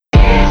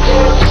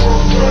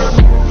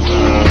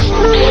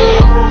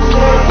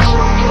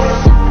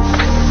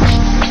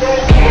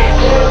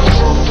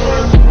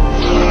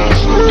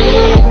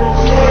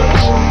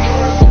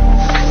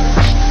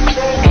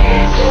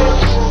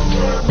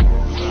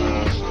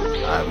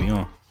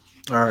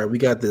All right, we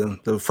got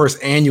the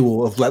first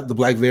annual of the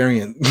Black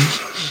Variant.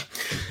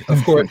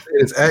 Of course,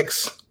 it's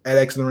X at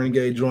X and the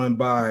Renegade, joined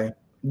by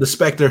the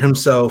Spectre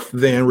himself,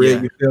 Van Rig.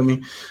 Yeah. You feel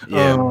me?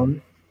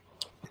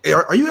 Yeah.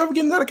 Are you ever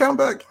getting that account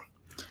back?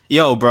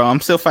 Yo, bro,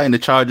 I'm still fighting the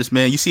Chargers,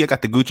 man. You see, I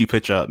got the Gucci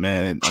picture up,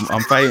 man.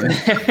 I'm fighting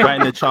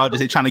the Chargers.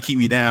 They're trying to keep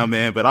me down,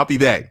 man. But I'll be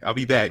back.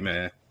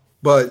 Man.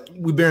 But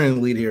we're bearing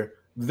the lead here.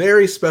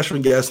 Very special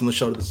guest on the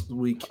show this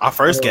week. Our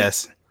first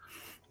guest.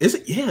 Is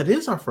it? Yeah, it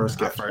is our first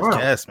guest. Our first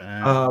guest,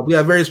 man. We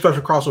got a very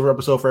special crossover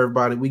episode for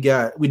everybody.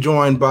 We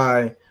joined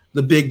by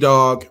the big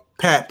dog,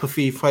 Pat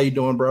Pafif. How you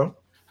doing, bro?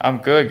 I'm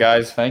good,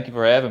 guys. Thank you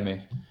for having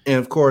me. And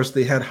of course,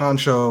 the head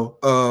honcho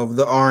of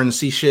the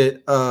RNC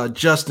shit,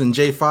 Justin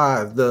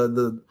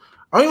J5.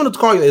 I don't even know what to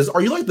call you.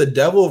 Are you like the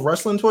devil of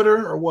wrestling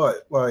Twitter or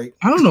what? Like,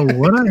 I don't know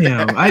what I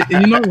am.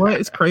 You know what?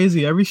 It's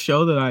crazy. Every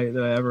show that I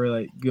ever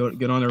like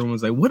get on,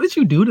 everyone's like, "What did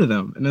you do to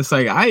them?" And it's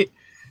like I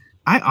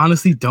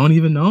honestly don't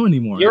even know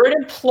anymore. You're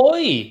an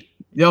employee.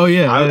 Oh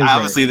yeah,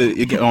 obviously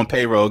you get on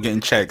payroll,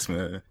 getting checks,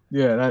 man.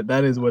 Yeah,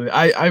 that is what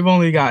I've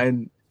only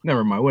gotten.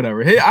 Never mind,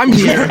 whatever. Hey, I'm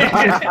here.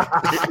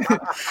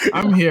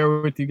 I'm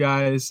here with you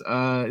guys.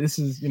 This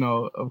is,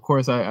 of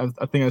course, I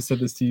think I said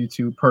this to you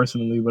too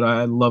personally, but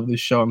I love this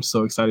show. I'm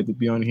so excited to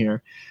be on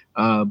here.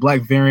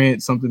 Black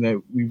Variant, something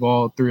that we've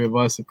all three of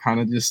us have kind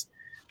of just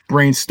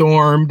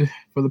brainstormed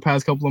for the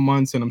past couple of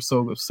months, and I'm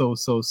so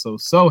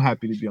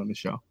happy to be on the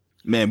show.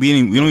 Man, we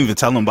don't even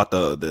tell them about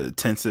the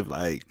intensive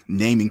like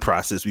naming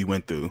process we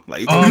went through.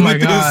 Like, oh my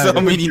god,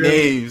 so many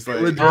names.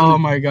 Like, oh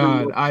my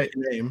god,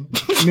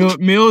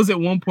 Mills at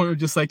one point was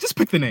just like, just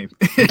pick the name.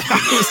 It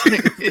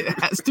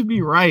has to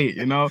be right,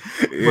 Yeah.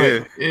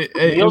 But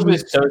Mills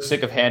is so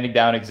sick of handing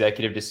down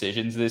executive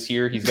decisions this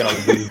year. He's gonna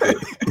lose it.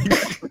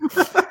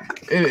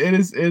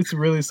 It's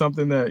really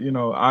something that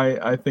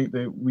I think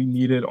that we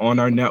needed on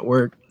our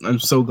network. I'm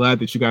so glad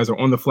that you guys are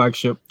on the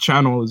flagship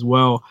channel as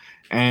well.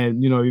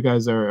 And, you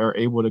guys are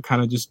able to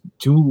kind of just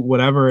do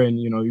whatever. And,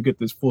 you get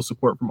this full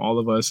support from all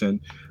of us. And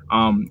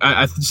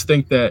I just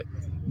think that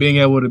being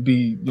able to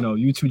be,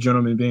 you two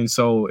gentlemen being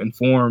so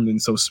informed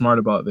and so smart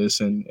about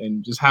this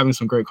and just having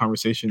some great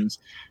conversations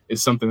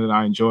is something that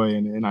I enjoy.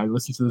 And I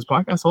listen to this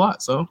podcast a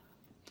lot. So,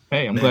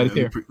 hey, I'm glad it's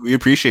here. We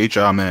appreciate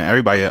y'all, man.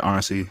 Everybody at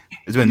RNC.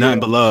 It's been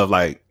nothing but love,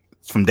 like,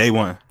 from day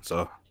one.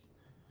 So.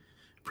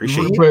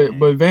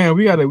 But Van,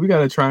 we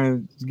gotta try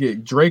and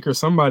get Drake or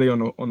somebody on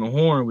the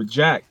horn with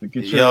Jack to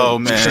get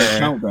your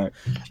account back.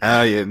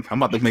 Hell yeah,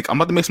 I'm about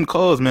to make some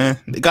calls, man.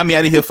 They got me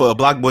out of here for a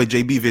Block Boy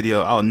JB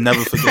video. I'll never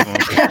forgive him.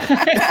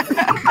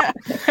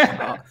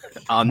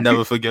 I'll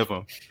never forgive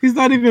him. He's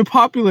not even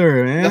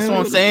popular, man. That's what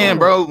I'm saying,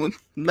 bro.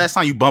 Last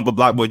time you bump a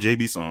Block Boy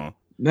JB song.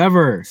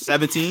 Never.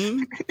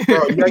 17?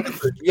 Bro, you gotta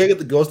get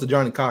the ghost of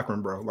Johnny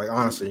Cochran, bro. Like,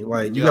 honestly,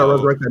 like you gotta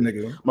resurrect that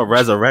nigga. I'm gonna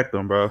resurrect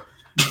him, bro.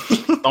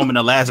 Throw him in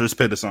the Lazarus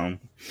pit or something.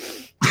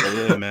 But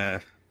yeah,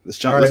 man. Let's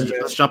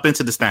jump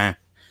into this thing.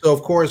 So,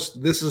 of course,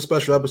 this is a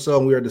special episode.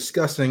 And we are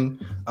discussing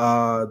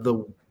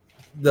the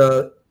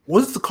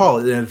what's it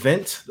called? An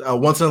event, a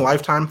once in a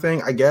lifetime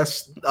thing, I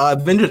guess.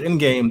 Avengers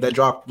Endgame that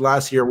dropped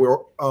last year.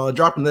 We're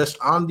dropping this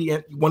on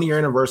the 1 year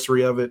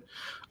anniversary of it.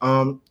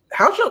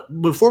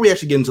 Before we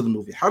actually get into the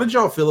movie, how did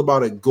y'all feel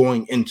about it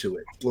going into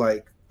it?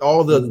 Like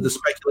all the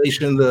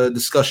speculation, the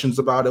discussions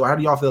about it. How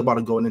do y'all feel about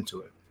it going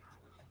into it?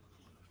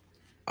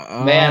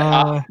 Man,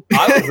 I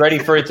was ready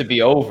for it to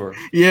be over.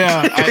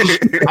 Yeah,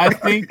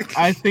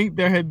 I think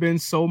there had been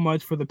so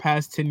much for the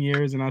past 10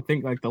 years, and I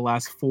think like the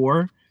last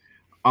 4,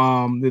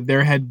 that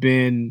there had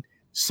been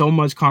so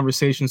much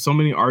conversation, so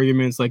many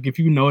arguments. Like if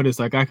you notice,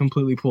 like I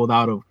completely pulled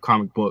out of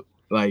comic book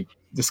like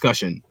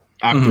discussion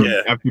after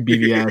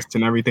BVS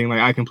and everything. Like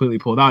I completely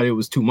pulled out. It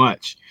was too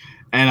much,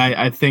 and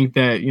I think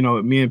that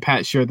me and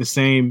Pat share the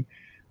same.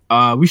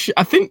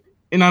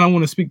 And I don't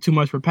want to speak too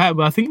much for Pat,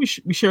 but I think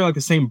we share like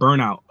the same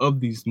burnout of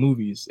these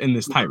movies in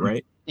this type,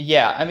 right?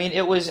 Yeah, I mean,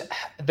 it was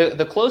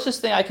the closest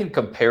thing I can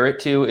compare it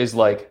to is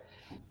like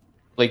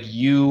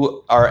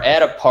you are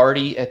at a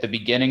party at the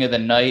beginning of the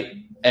night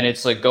and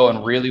it's like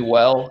going really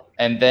well,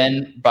 and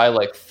then by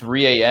like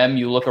 3 a.m.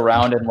 you look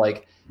around and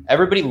like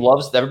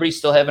everybody's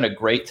still having a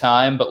great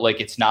time, but like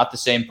it's not the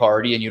same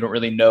party and you don't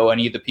really know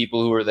any of the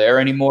people who are there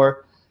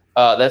anymore.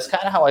 That's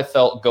kind of how I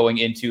felt going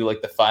into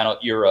like the final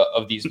era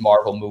of these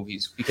Marvel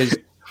movies, because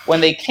when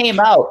they came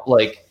out,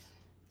 like,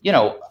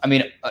 I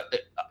mean,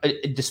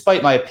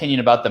 despite my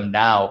opinion about them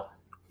now,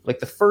 like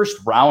the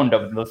first round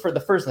of the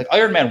first, like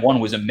Iron Man 1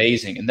 was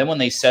amazing. And then when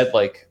they said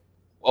like,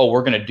 oh,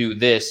 we're going to do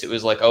this, it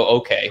was like, oh,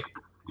 okay.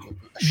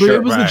 But sure,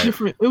 it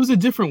was a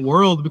different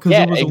world, because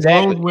it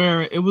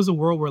was a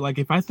world where like,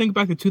 if I think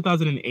back to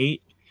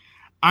 2008,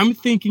 I'm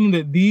thinking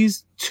that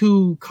these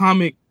two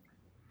comic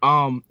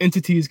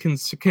entities can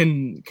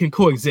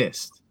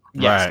coexist.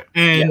 Yes. Right.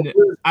 And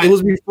it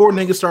was before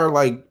niggas started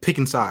like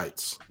picking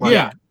sides. Like,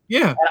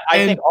 yeah. And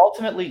I think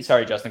ultimately,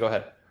 sorry, Justin, go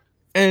ahead.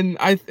 And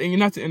I think,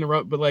 not to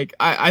interrupt, but like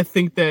I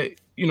think that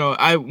when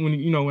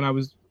I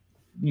was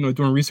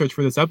doing research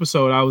for this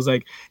episode, I was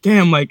like,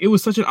 damn, like it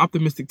was such an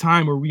optimistic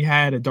time where we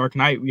had a Dark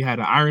Knight, we had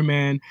an Iron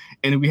Man,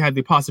 and we had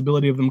the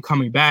possibility of them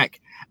coming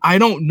back. I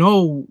don't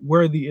know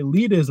where the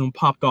elitism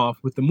popped off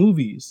with the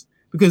movies,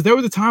 because there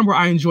was a time where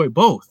I enjoyed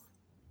both.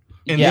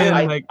 And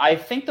I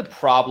think the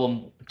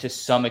problem to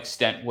some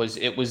extent was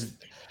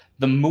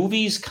the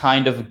movies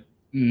kind of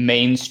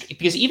mainstream,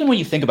 because even when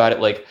you think about it,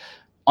 like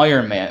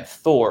Iron Man,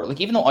 Thor,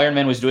 like even though Iron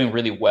Man was doing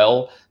really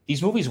well,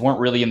 these movies weren't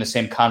really in the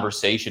same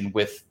conversation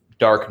with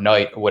Dark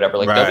Knight or whatever.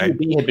 Like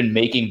WB had been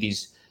making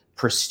these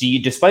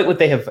prestige, despite what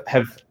they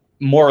have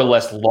more or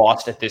less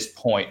lost at this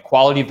point,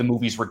 quality of the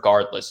movies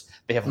regardless,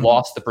 they have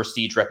lost the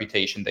prestige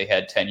reputation they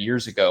had 10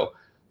 years ago,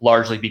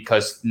 largely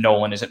because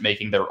Nolan isn't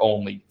making their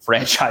only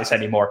franchise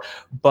anymore.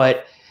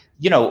 But,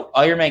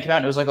 Iron Man came out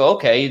and it was like,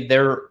 okay,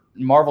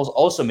 Marvel's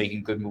also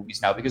making good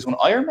movies now, because when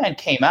Iron Man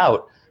came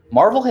out,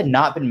 Marvel had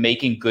not been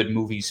making good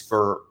movies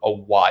for a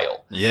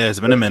while. Yeah, it's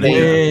been a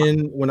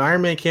minute. When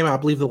Iron Man came out, I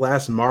believe the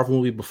last Marvel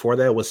movie before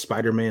that was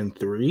Spider-Man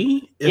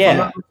 3.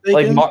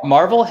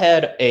 Marvel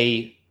had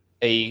a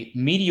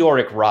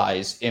meteoric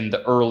rise in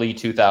the early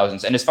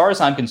 2000s. And as far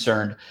as I'm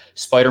concerned,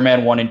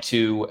 Spider-Man 1 and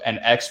 2 and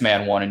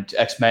X-Men 1 and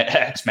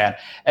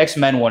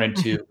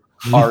 2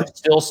 are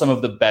still some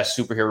of the best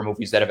superhero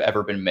movies that have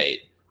ever been made.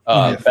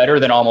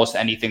 Better than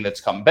anything that's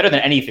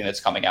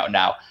coming out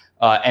now.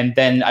 And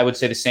then I would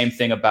say the same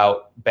thing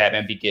about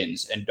Batman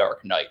Begins and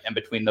Dark Knight. And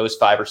between those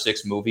 5 or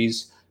 6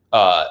 movies,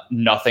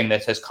 nothing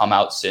that has come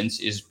out since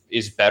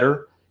is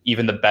better.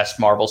 Even the best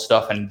Marvel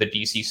stuff and the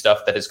DC stuff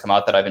that has come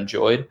out that I've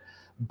enjoyed.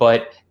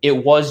 But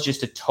it was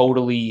just it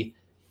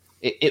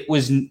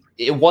wasn't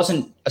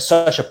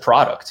such a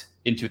product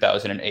in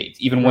 2008,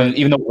 even though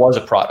it was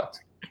a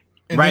product.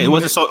 Right. It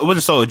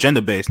wasn't so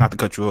agenda based, not to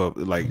cut you up.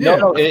 Like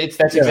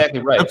that's exactly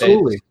right.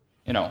 Absolutely.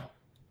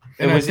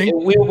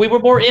 We were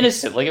more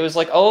innocent. Like it was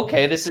like,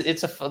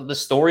 the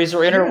stories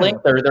are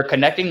interlinked. They're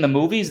connecting the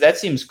movies. That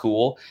seems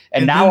cool.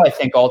 And now I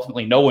think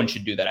ultimately no one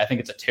should do that. I think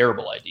it's a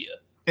terrible idea.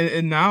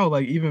 And now,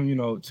 like, even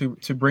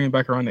to bring it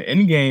back around to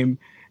Endgame,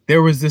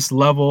 there was this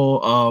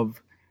level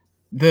of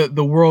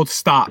the world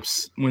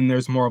stops when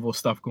there's Marvel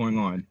stuff going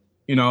on,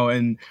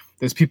 and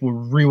there's people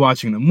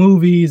rewatching the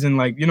movies, and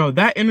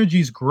that energy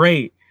is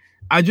great.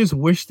 I just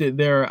wish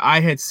that I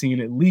had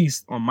seen, at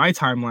least on my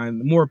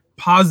timeline, more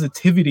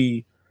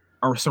positivity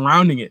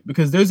surrounding it,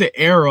 because there's an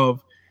air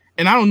of,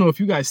 and I don't know if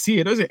you guys see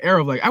it, there's an air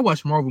of like, I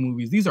watch Marvel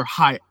movies, these are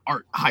high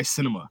art, high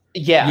cinema.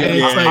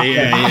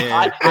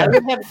 I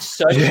would have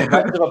such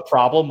much of a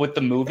problem with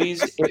the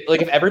movies.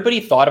 If everybody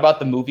thought about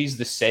the movies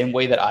the same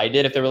way that I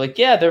did, if they were like,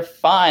 yeah, they're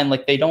fine.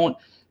 Like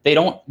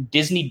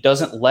Disney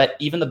doesn't let,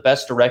 even the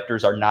best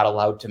directors are not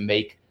allowed to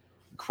make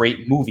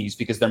great movies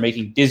because they're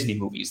making Disney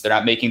movies. They're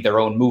not making their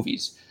own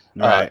movies.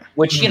 Right.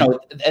 Which,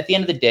 at the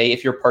end of the day,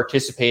 if you're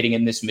participating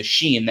in this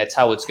machine, that's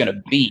how it's going to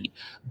be.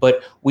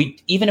 But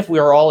even if we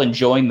are all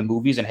enjoying the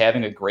movies and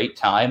having a great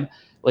time,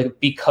 like,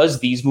 because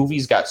these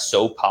movies got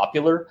so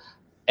popular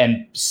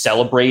and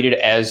celebrated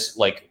as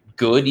like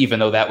good, even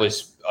though that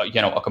was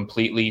a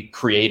completely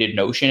created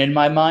notion in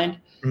my mind,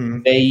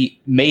 they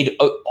made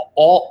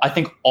I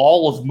think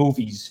all of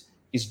movies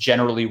is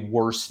generally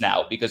worse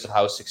now because of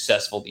how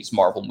successful these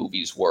Marvel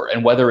movies were.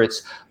 And whether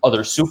it's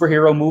other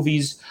superhero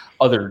movies,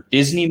 other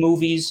Disney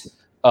movies,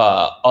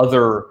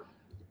 indie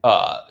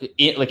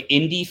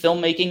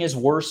filmmaking is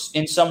worse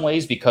in some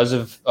ways because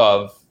of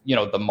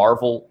the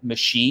Marvel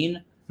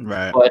machine.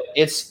 Right. But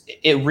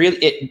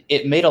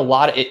it made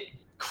it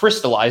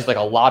crystallized like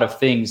a lot of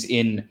things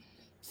in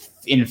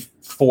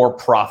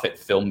for-profit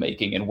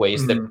filmmaking in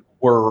ways that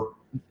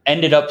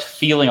ended up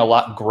feeling a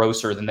lot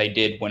grosser than they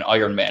did when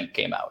Iron Man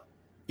came out.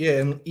 Yeah,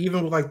 and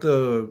even with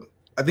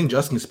I think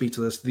Justin can speak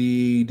to this,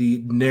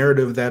 the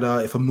narrative that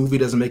if a movie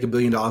doesn't make $1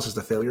 billion, it's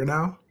a failure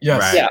now.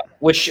 Yes. Right. Yeah,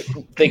 which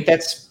like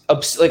that's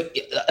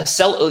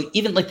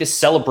even like this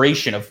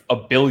celebration of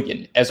 $1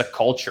 billion as a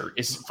culture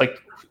is like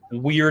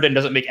weird and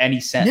doesn't make any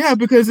sense. Yeah,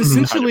 because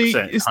essentially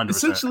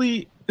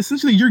 100%.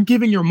 Essentially you're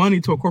giving your money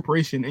to a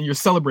corporation and you're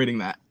celebrating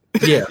that.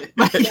 Yeah. You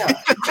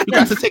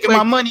guys are taking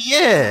my money.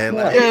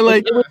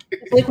 It's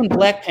like when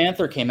Black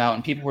Panther came out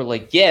and people were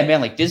like, yeah, man,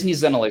 like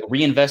Disney's gonna like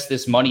reinvest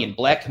this money in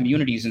Black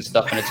communities and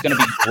stuff and it's gonna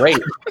be great.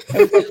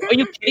 Like, are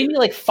you kidding me?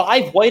 Like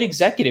 5 white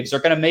executives are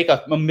gonna make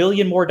 $1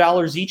 million more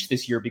each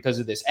this year because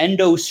of this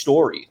endo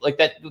story. Like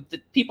that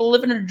people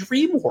live in a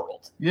dream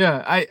world.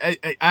 Yeah,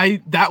 and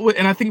I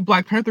think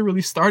Black Panther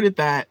really started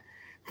that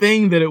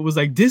thing that it was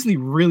like Disney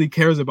really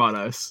cares about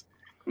us.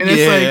 And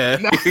it's like,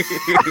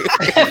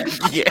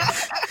 yeah,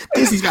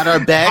 Disney's got our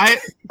back.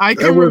 I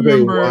can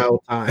remember.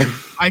 Wild time.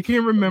 I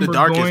can remember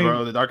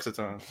the darkest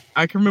time.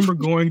 I can remember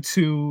going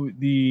to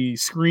the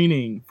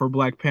screening for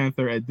Black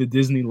Panther at the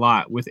Disney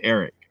lot with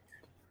Eric,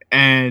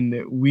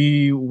 and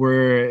we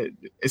were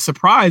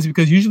surprised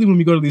because usually when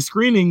we go to these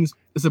screenings,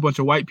 it's a bunch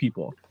of white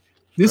people.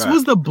 This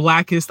was the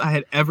blackest I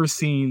had ever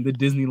seen the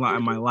Disney lot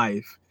in my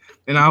life,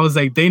 and I was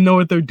like, they know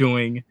what they're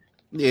doing.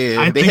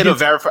 Yeah, they hit a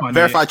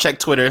verified check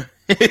Twitter.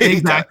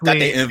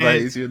 Exactly.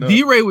 Invites, you know?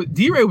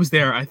 D-Ray was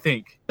there, I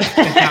think.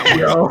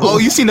 Oh,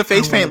 you seen the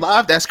face paint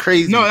live? That's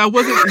crazy. No, that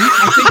wasn't.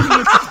 I think he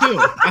went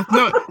to 2.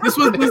 No, this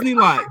was Disney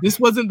Live. This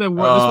wasn't the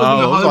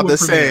Hollywood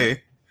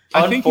premiere.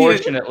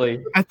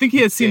 Unfortunately, I think he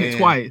had seen it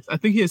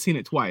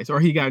twice. Or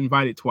he got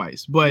invited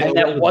twice. But and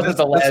that wasn't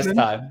the last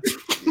time.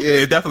 Yeah,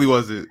 it definitely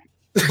wasn't.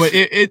 But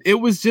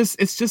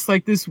it's just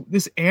like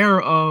this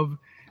air of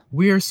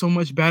we are so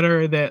much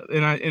better this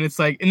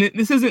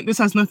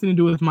has nothing to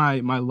do with my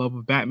love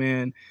of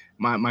Batman,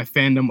 my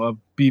fandom of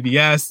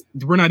BVS.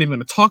 We're not even going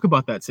to talk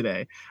about that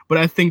today. But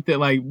I think that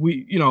like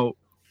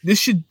this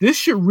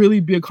should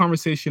really be a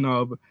conversation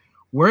of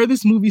where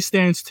this movie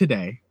stands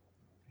today.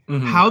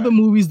 How the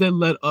movies that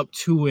led up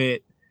to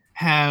it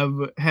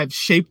have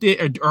shaped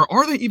it, or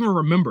are they even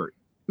remembered?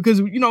 Because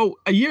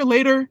a year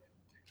later,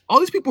 all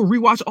these people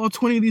rewatch all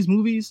 20 of these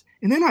movies,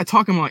 and they're not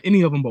talking about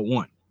any of them but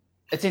one.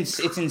 It's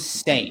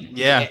insane.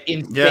 Yeah,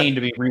 insane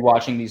to be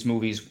rewatching these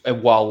movies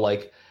while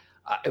like,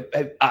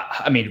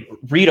 I mean,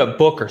 read a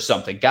book or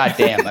something. God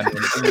damn! I mean,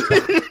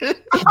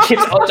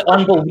 it's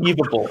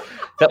unbelievable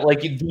that like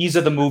these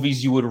are the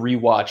movies you would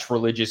rewatch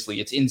religiously.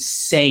 It's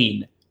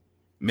insane.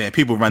 Man,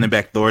 people running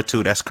back Thor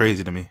too. That's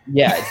crazy to me.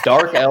 Yeah,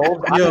 Dark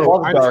Elves. I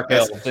love Dark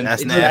Elves.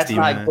 That's nasty,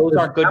 man. Those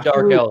aren't good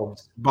Dark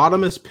Elves.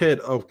 Bottomless pit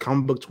of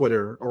comic book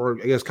Twitter,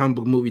 or I guess comic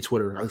book movie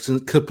Twitter.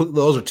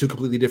 Those are two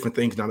completely different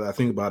things now that I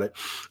think about it.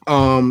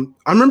 I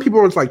remember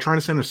people were like trying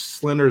to send a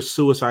Slender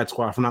Suicide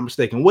Squad, if I'm not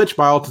mistaken, which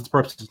by all intents and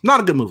purposes, not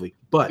a good movie,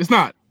 but it's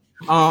not.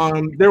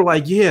 They're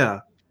like,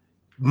 yeah,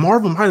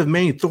 Marvel might have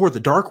made Thor: The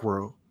Dark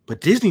World,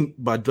 but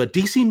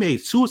DC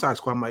made Suicide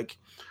Squad. I'm like,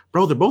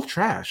 bro, they're both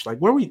trash. Like,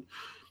 where are we?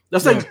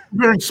 That's like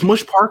comparing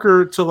Smush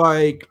Parker to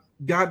like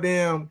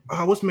goddamn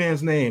what's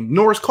man's name?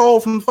 Norris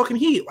Cole from fucking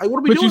Heat. Like, what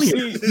are we doing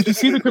here? You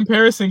see the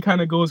comparison kind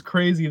of goes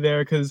crazy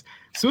there because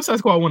Suicide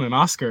Squad won an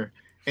Oscar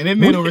and it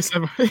made over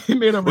seven. It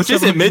made over. Which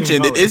isn't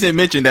mentioned. It isn't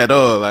mentioned at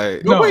all.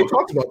 Like nobody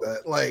talks about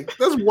that. Like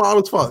that's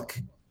wild as fuck.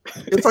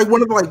 It's like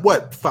one of the like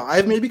what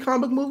 5 maybe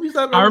comic book movies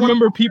that I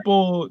remember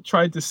people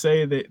tried to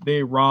say that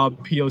they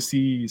robbed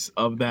POCs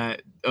of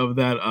that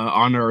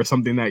honor or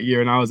something that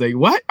year, and I was like,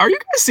 "What? Are you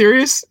guys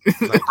serious?"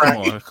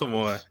 Like, come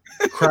on,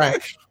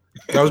 crack.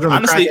 That was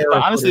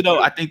honestly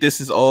though, I think this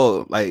is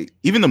all like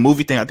even the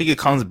movie thing. I think it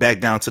comes back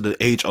down to the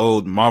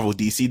age-old Marvel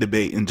DC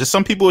debate, and just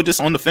some people are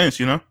just on the fence,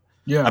 you know.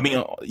 Yeah, I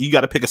mean, you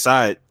got to pick a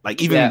side, like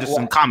even just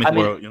in comic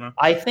world, you know.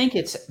 I think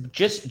it's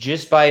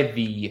just by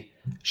the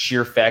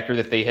sheer factor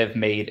that they have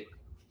made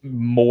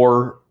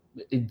more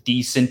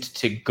decent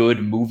to good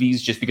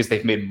movies just because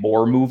they've made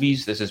more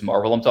movies. This is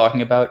Marvel I'm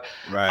talking about.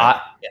 Right.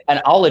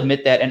 And I'll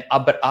admit that.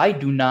 But I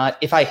do not,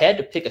 if I had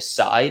to pick a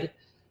side,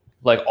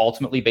 like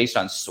ultimately based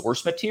on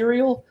source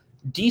material,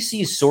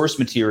 DC's source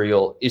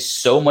material is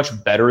so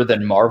much better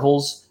than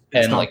Marvel's.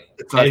 It's not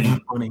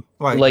funny.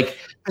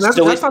 It's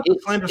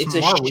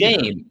a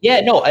shame. Either. Yeah,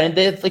 no. And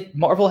like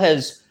Marvel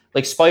has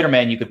like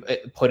Spider-Man you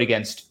could put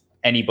against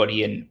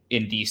anybody in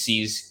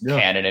DC's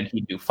canon and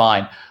he'd do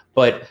fine.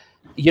 But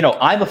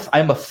I'm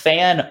a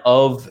fan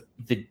of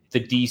the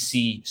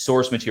DC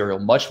source material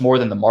much more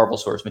than the Marvel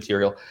source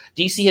material.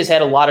 DC has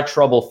had a lot of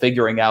trouble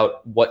figuring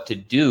out what to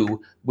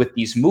do with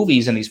these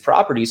movies and these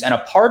properties, and a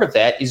part of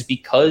that is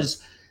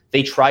because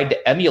they tried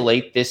to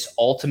emulate this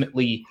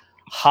ultimately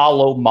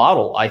hollow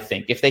model. I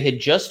think if they had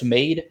just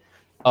made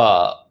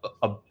a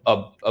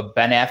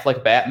Ben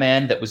Affleck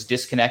Batman that was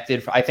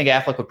disconnected, I think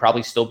Affleck would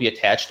probably still be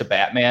attached to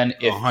Batman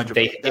if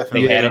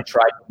they hadn't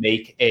tried to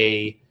make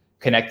a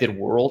connected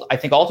world. I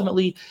think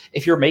ultimately,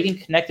 if you're making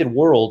connected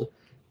world,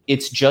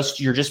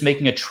 you're just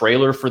making a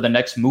trailer for the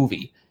next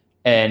movie.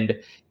 And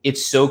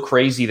it's so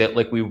crazy that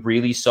like we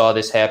really saw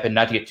this happen,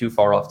 not to get too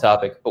far off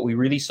topic, but we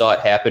really saw it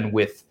happen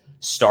with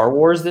Star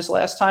Wars this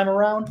last time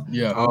around.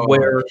 Yeah.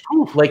 Where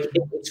like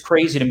it's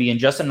crazy to me. And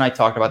Justin and I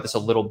talked about this a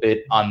little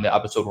bit on the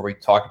episode where we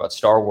talked about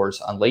Star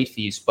Wars on late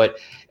fees. But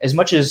as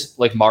much as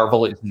like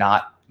Marvel is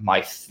not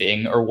my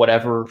thing or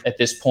whatever at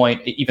this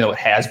point, even though it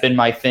has been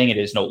my thing, it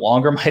is no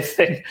longer my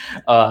thing.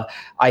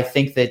 I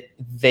think that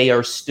they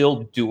are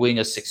still doing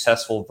a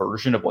successful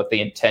version of what they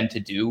intend to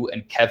do.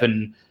 And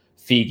Kevin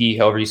Feige,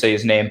 however you say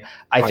his name,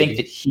 I think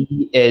that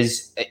he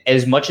is,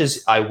 as much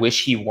as I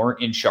wish he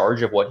weren't in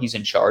charge of what he's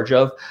in charge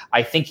of,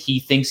 I think he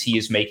thinks he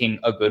is making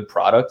a good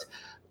product.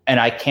 And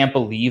I can't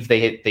believe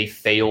they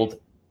failed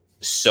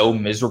so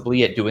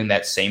miserably at doing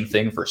that same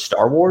thing for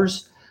Star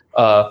Wars.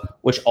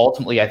 Which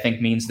ultimately I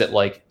think means that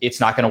like it's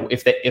not going to,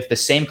 if the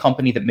same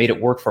company that made it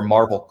work for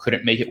Marvel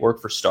couldn't make it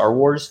work for Star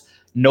Wars,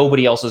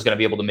 nobody else is going to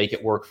be able to make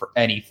it work for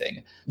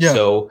anything. Yeah.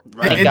 So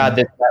thank God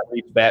that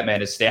leaves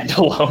Batman is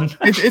standalone.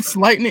 it's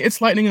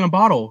lightning in a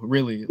bottle,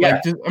 really.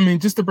 Yeah. Like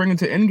just to bring it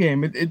to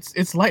Endgame,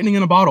 it's lightning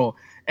in a bottle.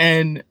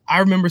 And I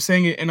remember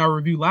saying it in our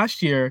review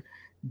last year.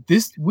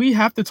 We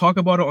have to talk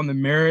about it on the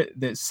merit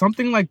that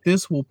something like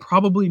this will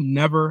probably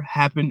never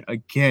happen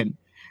again.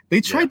 They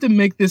tried to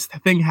make this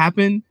thing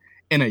happen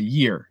in a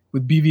year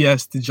with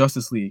BVS to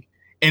Justice League,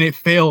 and it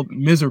failed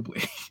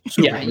miserably.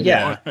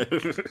 Yeah.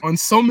 On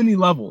so many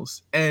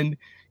levels. And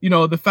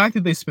the fact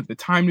that they spent the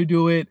time to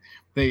do it,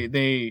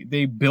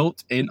 they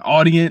built an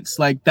audience,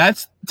 like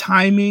that's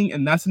timing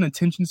and that's an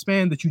attention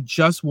span that you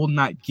just will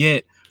not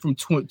get from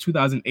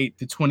 2008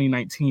 to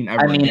 2019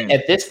 ever again.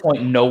 At this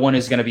point, no one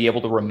is going to be able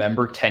to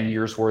remember 10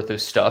 years worth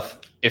of stuff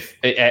if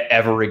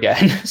ever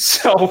again.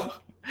 So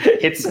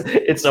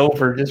it's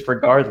over just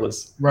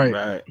regardless.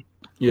 Right.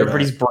 Yeah.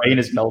 Everybody's brain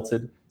is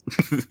melted.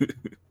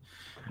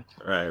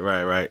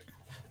 Right.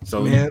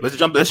 So let's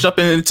jump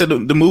into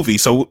the movie.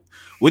 So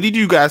what did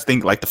you guys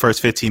think like the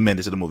first 15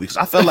 minutes of the movie? Because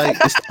I felt like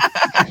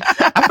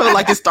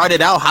it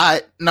started out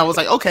hot, and I was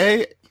like,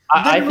 okay.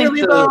 I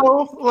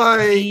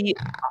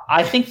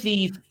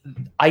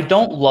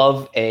don't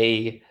love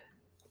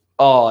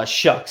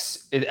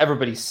shucks,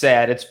 everybody's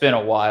sad. It's been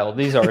a while.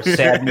 These are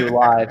sad new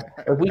lives.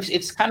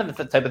 It's kind of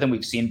the type of thing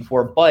we've seen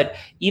before. But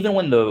even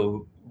when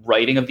the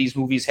writing of these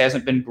movies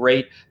hasn't been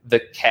great,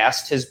 the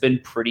cast has been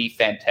pretty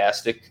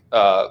fantastic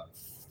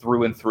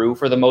through and through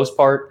for the most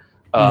part.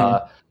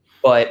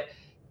 But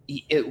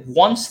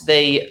once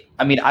they,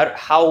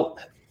 how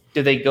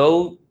did they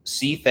go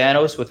see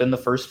Thanos within the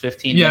first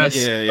 15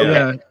 minutes?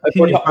 Yeah.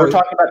 We're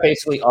talking about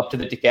basically up to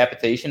the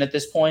decapitation at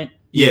this point.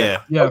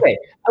 Yeah. Okay.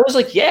 I was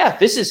like,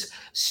 this is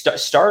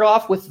start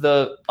off with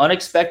the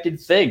unexpected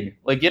thing.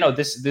 Like,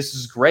 this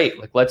is great.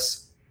 Like,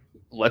 let's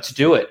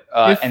do it.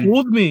 It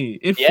fooled me.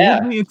 It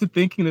fooled me into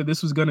thinking that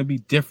this was going to be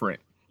different.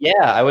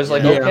 Yeah, I was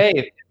like,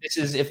 okay,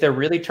 if they're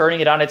really turning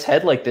it on its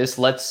head like this,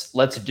 let's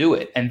do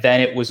it. And then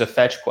it was a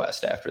fetch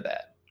quest after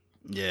that.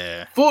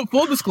 Yeah.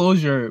 Full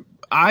disclosure,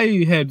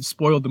 I had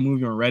spoiled the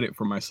movie on Reddit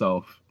for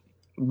myself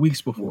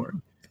weeks before.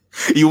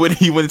 You went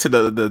into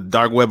the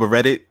dark web of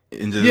Reddit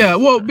and just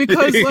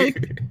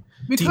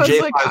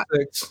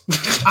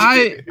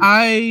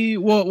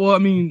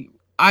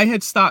I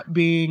had stopped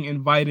being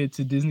invited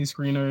to Disney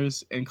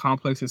screeners, and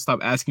Complex had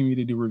stopped asking me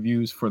to do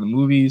reviews for the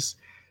movies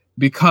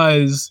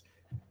because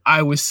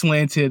I was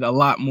slanted a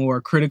lot more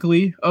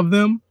critically of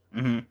them.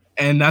 Mm-hmm.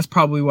 And that's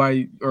probably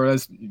why, or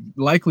that's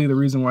likely the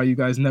reason why you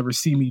guys never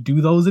see me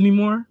do those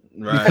anymore.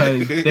 Right.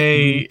 Because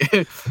they,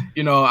 it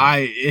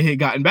had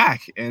gotten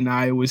back, and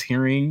I was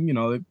hearing,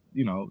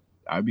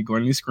 I'd be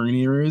going to these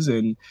screeners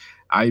and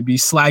I'd be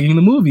slagging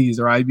the movies,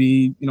 or I'd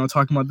be,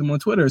 talking about them on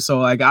Twitter. So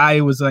like,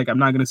 I was like, I'm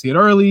not going to see it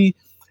early.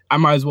 I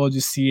might as well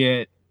just see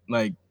it.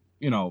 Like,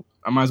 I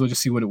might as well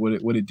just see what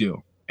it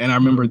do. And I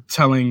remember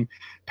telling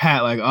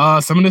Pat,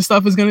 like, some of this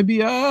stuff is going to be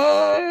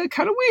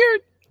kind of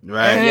weird.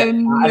 Right.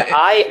 And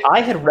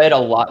I had read a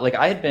lot. Like,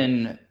 I had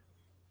been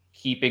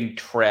keeping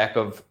track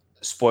of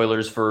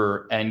spoilers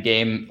for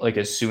Endgame, like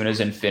as soon as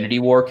Infinity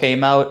War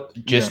came out,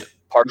 just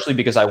partially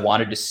because I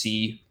wanted to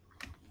see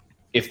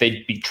if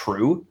they'd be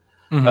true,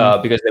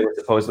 because they were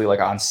supposedly like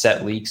on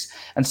set leaks,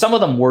 and some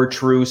of them were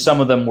true. Some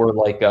of them were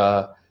like,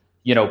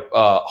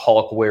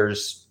 Hulk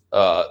wears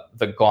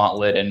the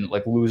gauntlet and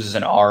like loses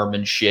an arm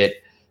and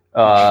shit.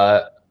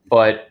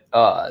 But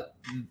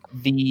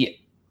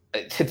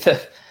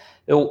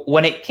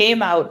when it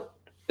came out,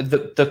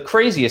 the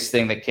craziest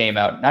thing that came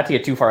out, not to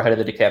get too far ahead of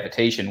the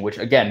decapitation, which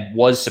again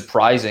was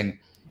surprising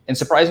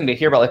to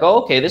hear about, like,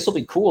 oh, okay, this will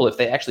be cool if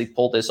they actually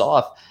pull this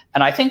off.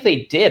 And I think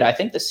they did. I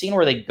think the scene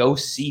where they go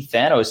see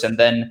Thanos and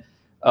then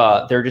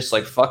they're just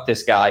like, fuck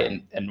this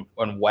guy and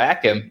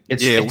whack him.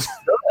 It's good.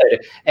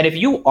 And if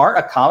you aren't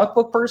a comic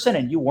book person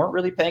and you weren't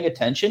really paying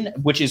attention,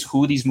 which is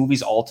who these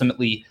movies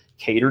ultimately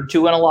catered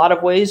to in a lot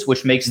of ways,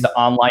 which makes the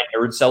online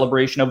nerd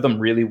celebration of them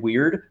really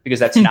weird, because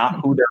that's not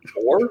who they're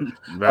for.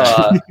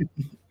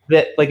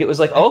 That like, it was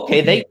like,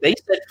 okay, they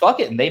said fuck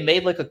it, and they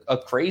made like a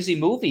crazy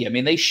movie. I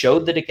mean, they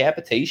showed the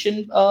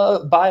decapitation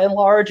by and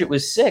large. It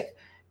was sick.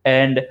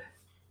 And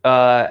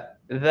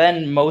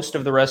then most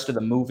of the rest of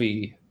the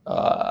movie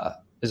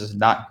is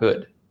not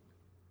good.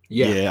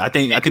 Yeah, I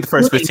think the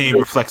first 15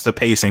 reflects the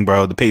pacing,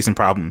 bro. The pacing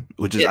problem,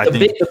 which is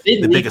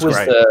the biggest was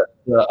gripe.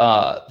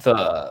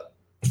 The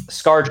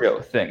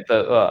ScarJo thing,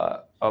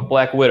 the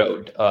Black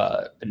Widow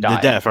dying. The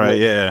death, right?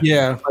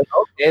 Yeah. Like,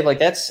 okay, like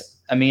that's.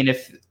 I mean,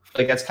 if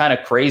like that's kind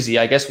of crazy.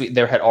 I guess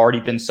there had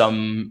already been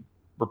some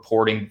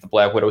reporting that the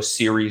Black Widow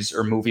series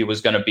or movie was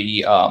going to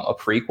be a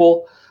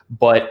prequel,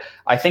 but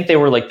I think they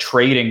were like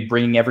trading,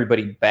 bringing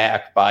everybody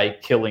back by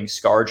killing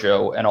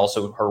ScarJo and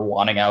also her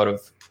wanting out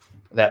of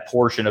that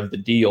portion of the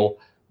deal.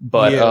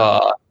 But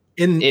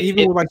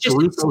even like the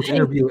Russo's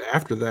interview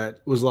after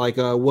that was like,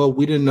 well,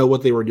 we didn't know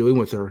what they were doing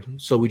with her,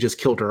 so we just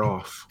killed her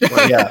off.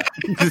 Like, yeah,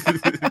 it's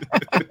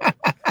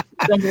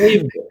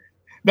unbelievable.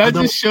 That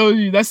just shows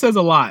you. That says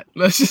a lot.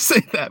 Let's just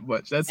say that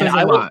much. That says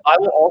a lot. I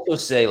will also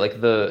say,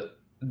 like, the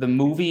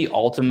movie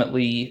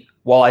ultimately,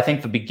 while I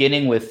think the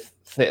beginning with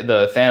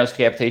the Thanos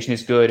decapitation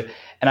is good,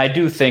 and I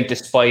do think,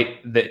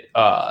 despite that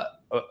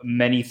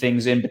many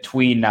things in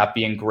between not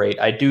being great,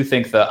 I do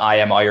think the I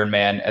Am Iron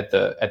Man at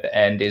the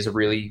end is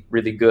really,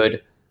 really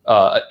good,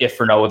 if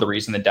for no other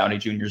reason than Downey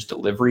Jr.'s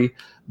delivery.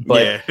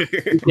 But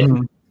you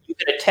can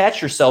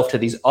attach yourself to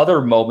these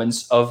other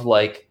moments of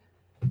like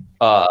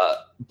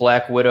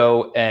Black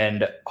Widow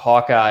and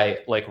Hawkeye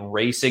like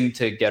racing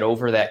to get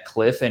over that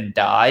cliff and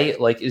die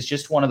like is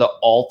just one of the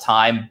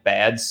all-time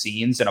bad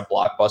scenes in a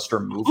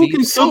blockbuster movie. Who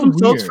can kill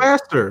themselves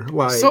faster?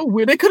 Like, so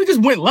weird. They could have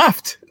just went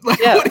left. Like,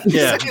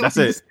 yeah, that's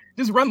it.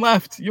 Just run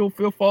left. You'll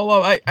fall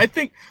off. I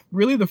think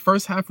really the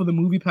first half of the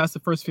movie past the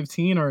first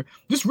 15 are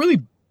just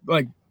really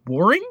like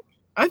boring.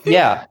 I think.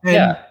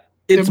 Yeah.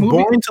 It's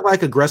boring to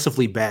like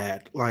aggressively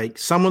bad. Like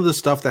some of the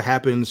stuff that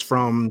happens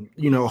from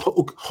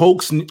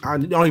Hulk's, I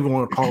don't even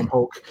want to call him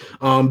Hulk,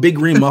 Big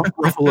Green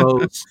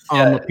Ruffalo's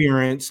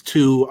appearance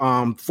to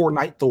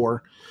Fortnite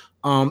Thor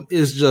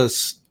is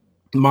just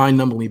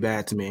mind-numbingly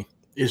bad to me.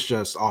 It's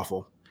just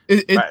awful.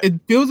 It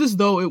feels as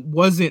though it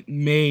wasn't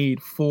made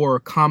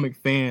for comic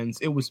fans.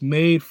 It was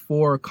made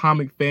for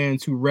comic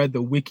fans who read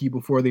the wiki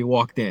before they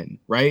walked in,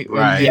 right?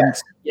 Right.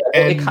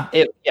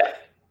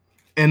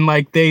 And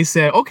like they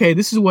said, okay,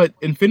 this is what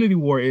Infinity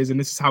War is, and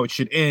this is how it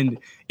should end.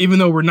 Even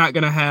though we're not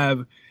gonna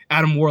have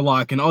Adam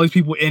Warlock and all these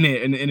people in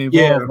it and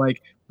involved,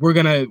 like we're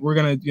gonna,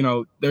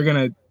 they're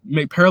gonna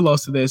make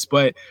parallels to this,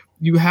 but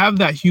you have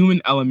that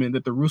human element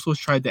that the Russos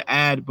tried to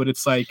add, but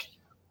it's like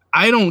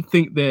I don't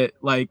think that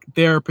like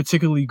they're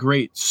particularly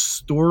great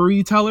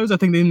storytellers. I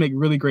think they make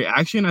really great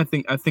action. I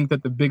think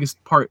that the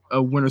biggest part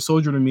of Winter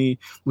Soldier to me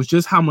was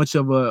just how much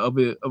of a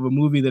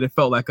movie that it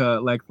felt like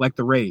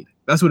the Raid.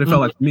 That's what it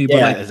felt like to me. Yeah,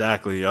 but like,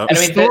 exactly. Yep. And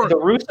I mean, the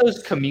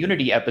Russo's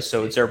Community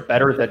episodes are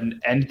better than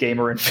Endgame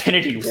or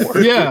Infinity War.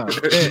 Yeah,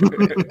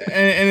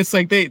 and it's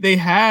like they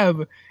have,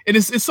 and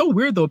it's so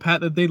weird though,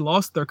 Pat, that they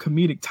lost their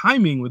comedic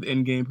timing with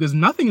Endgame because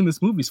nothing in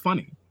this movie is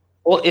funny.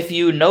 Well, if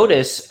you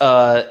notice,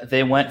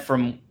 they went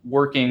from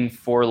working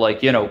for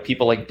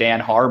people like Dan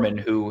Harmon,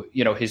 who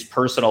his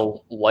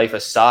personal life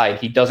aside,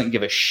 he doesn't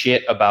give a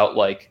shit about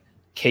like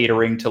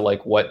catering to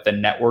like what the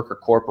network or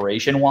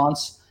corporation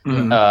wants.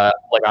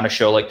 Like on a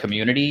show like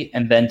Community,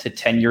 and then to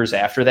 10 years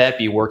after that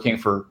be working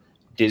for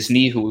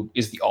Disney, who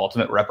is the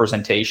ultimate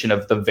representation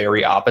of the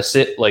very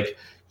opposite. Like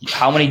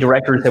how many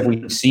directors have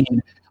we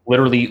seen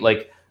literally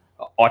like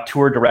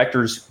auteur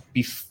directors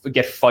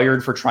get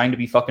fired for trying to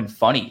be fucking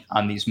funny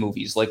on these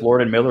movies, like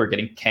Lord and Miller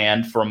getting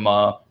canned from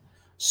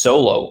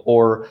Solo,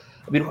 or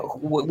I mean,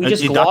 we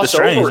just gloss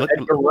over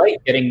Edgar Wright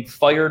getting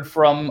fired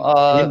from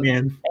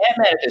Ant-Man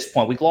at this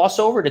point. We gloss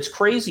over it. It's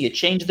crazy. It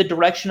changed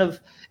the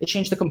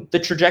the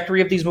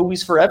trajectory of these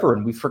movies forever,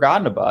 and we've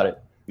forgotten about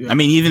it. Yeah. I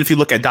mean, even if you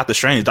look at Doctor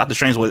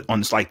Strange was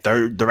on its like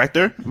third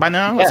director by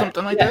now or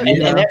something like that.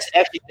 And that's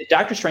actually the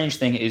Doctor Strange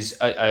thing is,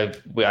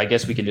 I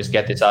guess we can just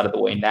get this out of the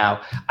way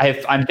now.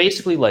 I'm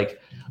basically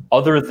like,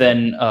 other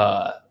than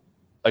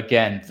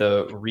again,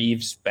 the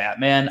Reeves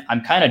Batman,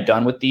 I'm kind of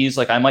done with these.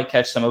 Like I might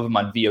catch some of them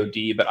on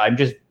VOD, but I'm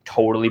just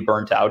totally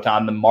burnt out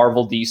on the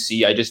Marvel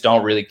DC. I just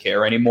don't really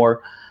care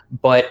anymore.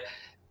 But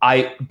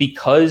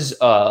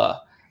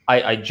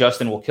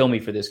Justin will kill me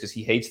for this because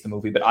he hates the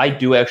movie, but I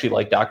do actually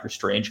like Doctor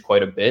Strange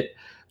quite a bit.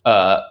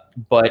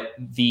 But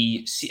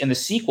in the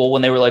sequel,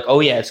 when they were like, "Oh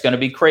yeah, it's going to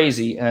be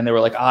crazy," and then they were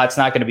like, "Ah, it's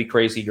not going to be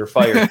crazy. You're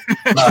fired."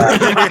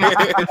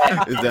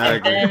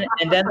 Exactly.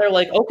 And then they're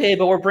like, "Okay,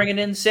 but we're bringing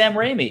in Sam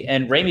Raimi,"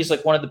 and Raimi's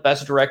like one of the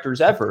best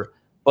directors ever.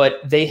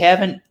 But they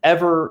haven't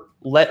ever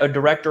let a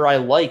director I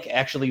like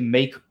actually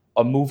make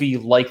a movie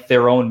like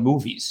their own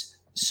movies.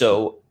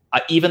 So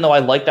even though I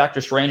like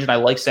Doctor Strange and I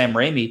like Sam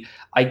Raimi,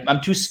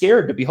 I'm too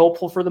scared to be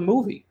hopeful for the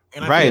movie.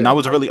 And I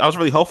was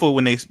really hopeful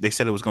when they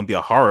said it was going to be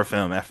a horror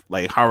film,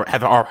 like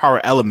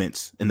horror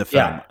elements in the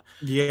film.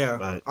 Yeah.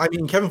 But I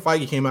mean, Kevin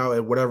Feige came out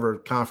at whatever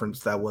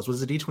conference that was.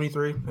 Was it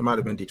D23? It might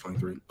have been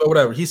D23, but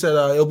whatever. He said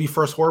it'll be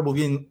first horror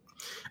movie.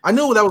 I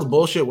knew that was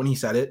bullshit when he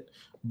said it,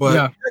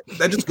 but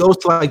that just goes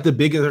to like the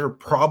bigger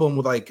problem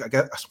with like I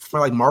guess for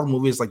like Marvel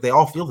movies, like they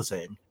all feel the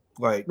same.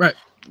 Like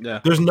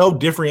there's no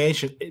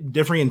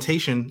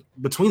differentiation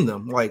between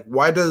them. Like,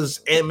 why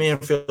does Ant-Man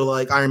feel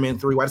like Iron Man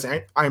 3? Why does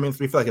Iron Man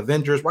 3 feel like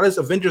Avengers? Why does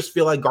Avengers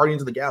feel like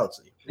Guardians of the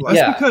Galaxy? Like,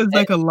 that's because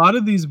like a lot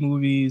of these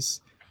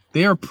movies,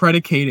 they are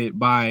predicated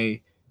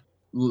by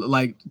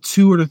like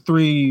 2 or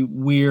 3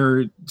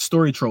 weird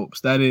story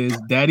tropes. That is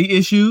daddy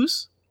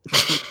issues,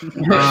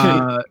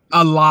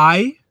 a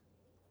lie,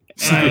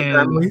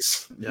 and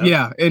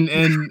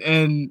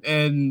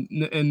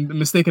and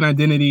mistaken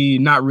identity,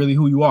 not really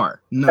who you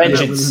are, not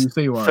really who you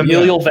say you are,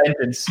 familial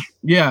vengeance.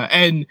 Yeah,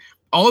 and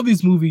all of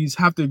these movies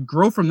have to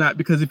grow from that,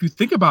 because if you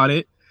think about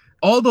it,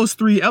 all those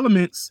 3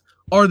 elements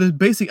are the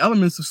basic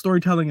elements of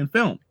storytelling in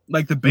film,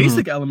 like the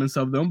basic elements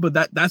of them. But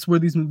that's where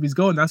these movies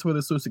go, and that's where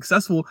they're so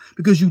successful,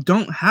 because you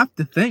don't have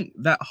to think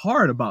that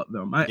hard about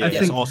them. I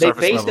think they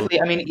basically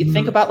level. I mean, you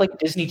think about like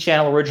Disney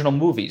Channel original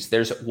movies.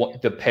 There's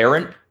the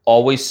parent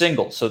always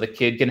single, so the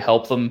kid can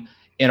help them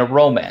in a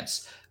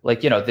romance.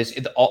 Like,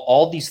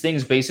 all these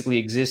things basically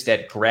exist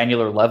at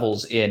granular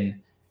levels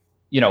in,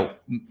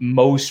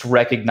 most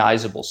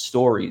recognizable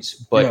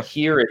stories. But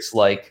here it's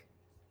like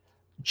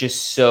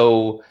just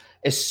so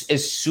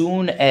as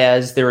soon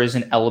as there is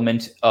an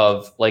element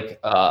of like,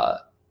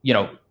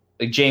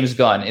 like James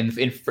Gunn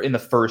in the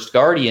first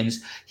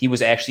Guardians, he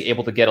was actually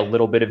able to get a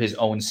little bit of his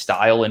own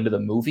style into the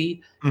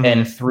movie,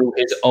 and through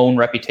his own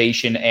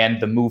reputation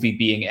and the movie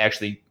being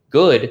actually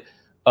good,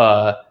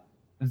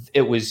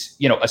 it was,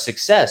 you know, a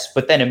success.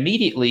 But then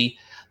immediately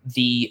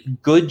the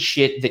good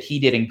shit that he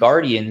did in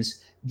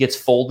Guardians gets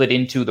folded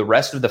into the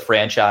rest of the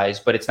franchise,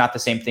 but it's not the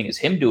same thing as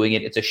him doing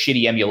it. It's a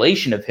shitty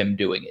emulation of him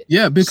doing it.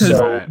 Yeah, because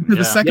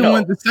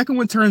the second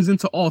one turns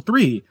into all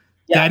three: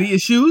 daddy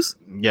issues,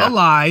 a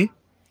lie,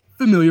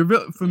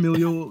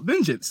 familial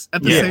vengeance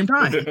at the same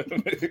time.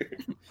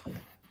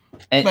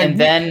 And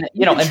then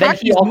he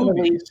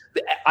ultimately,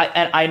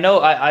 I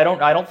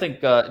don't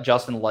think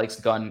Justin likes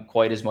Gunn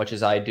quite as much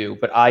as I do,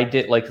 but I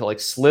did like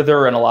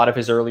Slither and a lot of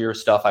his earlier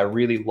stuff I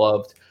really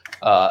loved,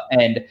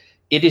 and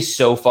it is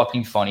so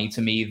fucking funny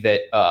to me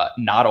that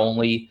not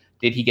only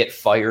did he get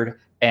fired,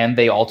 and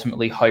they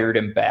ultimately hired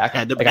him back.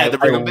 I love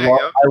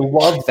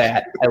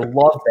that. I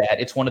love that.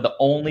 It's one of the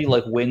only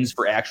like wins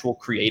for actual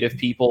creative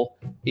people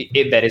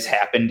that has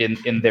happened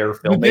in their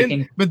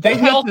filmmaking. But they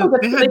had to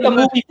make a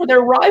movie for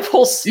their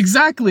rivals.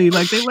 Exactly.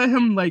 Like they let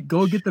him like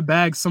go get the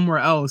bag somewhere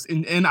else.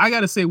 And I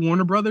gotta say,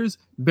 Warner Brothers,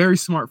 very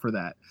smart for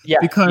that. Yeah.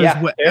 Because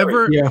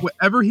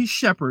whatever he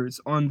shepherds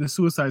on the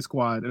Suicide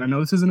Squad, and I know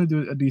this isn't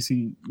a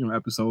DC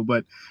episode,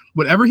 but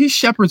whatever he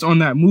shepherds on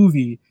that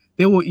movie,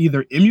 they will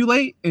either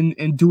emulate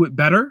and do it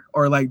better,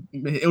 or like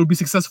it will be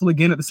successful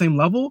again at the same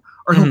level,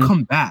 or he'll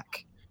come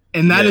back.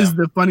 And that is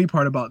the funny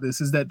part about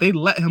this, is that they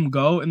let him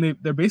go, and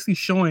they're basically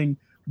showing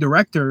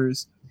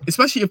directors,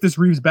 especially if this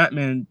Reeves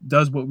Batman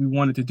does what we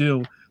wanted to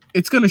do,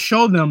 it's going to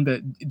show them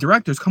that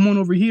directors, come on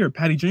over here.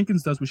 Patty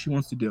Jenkins does what she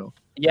wants to do.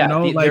 Yeah,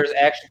 there's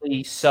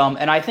actually some,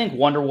 and I think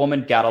Wonder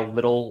Woman got a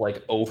little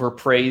like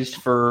overpraised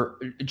for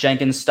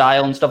Jenkins'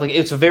 style and stuff. Like,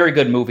 it's a very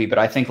good movie, but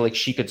I think like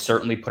she could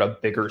certainly put a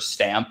bigger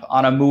stamp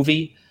on a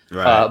movie.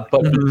 Right.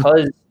 But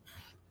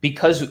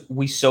because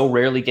we so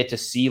rarely get to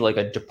see like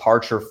a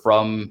departure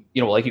from,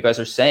 like you guys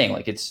are saying,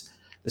 like it's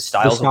the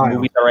styles of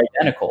movies are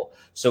identical.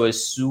 So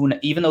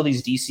even though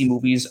these DC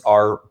movies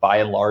are by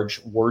and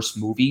large worse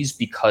movies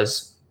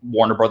because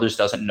Warner Brothers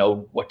doesn't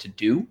know what to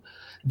do,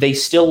 they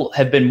still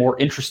have been more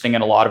interesting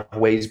in a lot of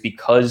ways,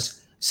 because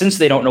since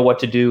they don't know what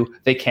to do,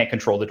 they can't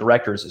control the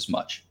directors as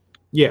much.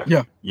 Yeah.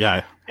 And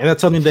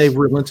that's something they've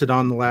relented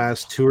on the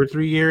last 2 or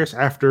 3 years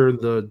after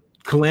the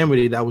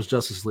calamity that was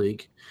Justice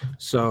League.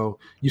 So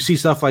you see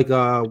stuff like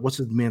what's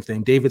his man's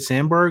name, David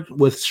Sandberg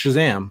with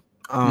Shazam,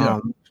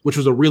 which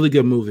was a really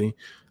good movie.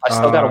 I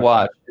still gotta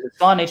watch. Is it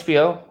still on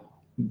HBO?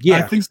 Yeah,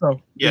 I think so.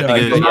 I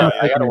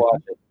gotta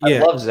watch it. I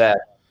love Zach.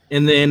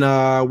 And then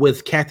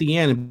with Kathy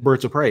Ann and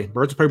Birds of Prey.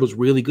 Birds of Prey was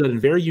really good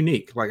and very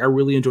unique. Like, I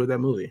really enjoyed that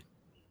movie.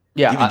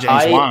 Yeah,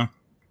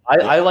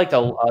 I liked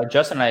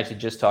Justin and I actually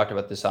just talked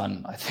about this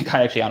on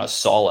a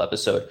Saul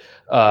episode.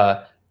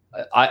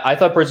 I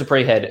thought Birds of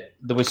Prey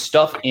there was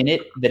stuff in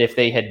it that if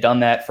they had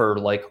done that for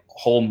like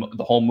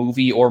the whole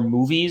movie or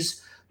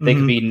movies, they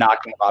could be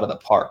knocking them out of the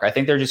park. I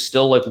think they're just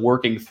still like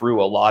working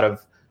through a lot of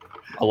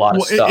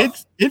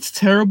stuff. It's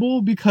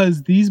terrible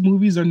because these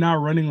movies are now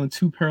running on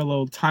 2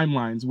 parallel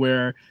timelines,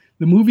 where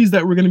the movies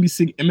that we're going to be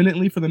seeing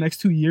imminently for the next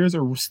 2 years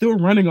are still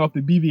running off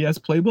the BVS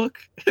playbook.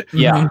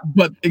 Yeah.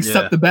 But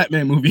except the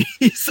Batman movie.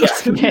 So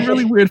it's going to be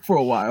really weird for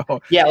a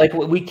while. Yeah, like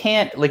we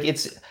can't, like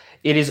it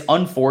is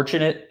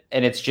unfortunate,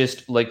 and it's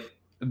just like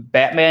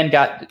Batman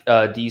got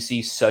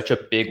DC such a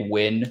big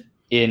win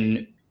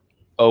in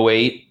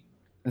 2008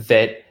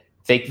 that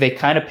they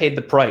kind of paid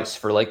the price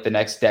for like the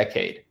next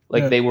decade.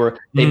 Like they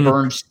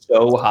burned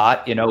so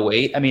hot in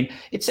 2008. I mean,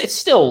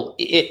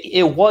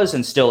 it was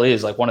and still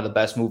is like one of the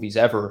best movies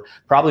ever,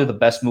 probably the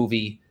best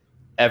movie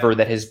ever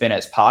that has been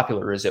as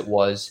popular as it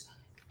was.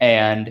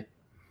 And,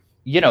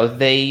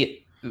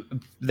 they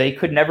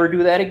could never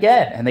do that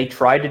again. And they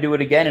tried to do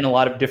it again in a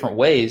lot of different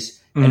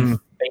ways. And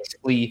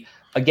basically,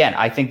 again,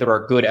 I think there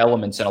are good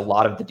elements in a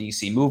lot of the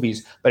DC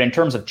movies, but in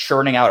terms of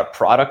churning out a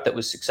product that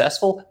was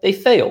successful, they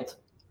failed.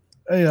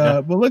 Hey,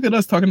 but look at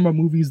us talking about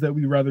movies that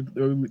we love.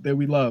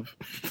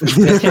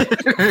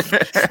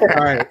 All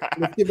right,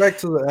 let's get back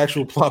to the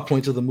actual plot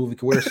points of the movie.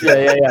 There's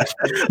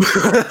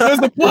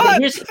the plot.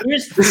 Here's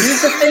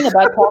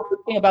the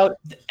thing about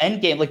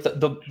Endgame. Like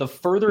the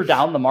further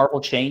down the Marvel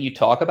chain you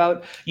talk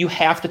about, you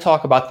have to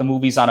talk about the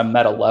movies on a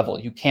meta level.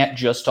 You can't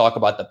just talk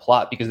about the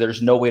plot, because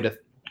there's no way to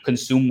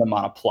consume them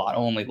on a plot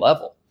only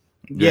level.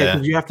 Yeah,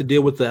 because you have to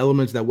deal with the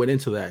elements that went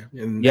into that,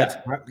 and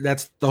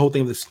that's the whole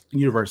thing of this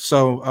universe.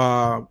 So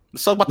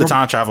let's talk about the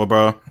time travel,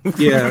 bro.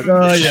 Yeah,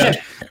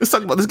 let's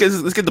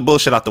get the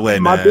bullshit out the way.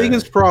 My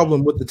biggest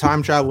problem with the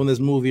time travel in this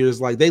movie is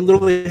like they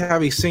literally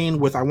have a scene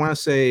with, I want to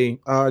say,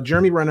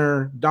 Jeremy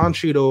Renner, Don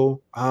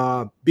Cheadle,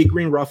 Big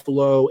Green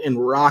Ruffalo,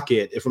 and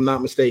Rocket, if I'm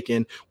not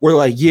mistaken. Where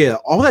like,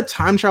 all that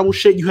time travel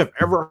shit you have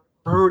ever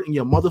heard in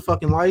your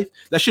motherfucking life.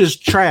 That shit is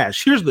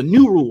trash. Here's the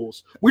new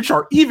rules, which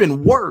are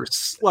even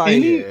worse. Like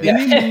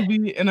any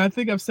movie, and I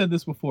think I've said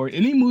this before,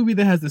 any movie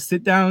that has to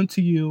sit down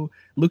to you,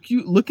 look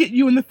at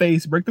you in the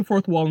face, break the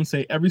fourth wall, and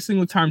say every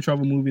single time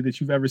travel movie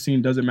that you've ever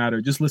seen doesn't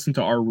matter. Just listen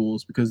to our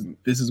rules because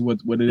this is what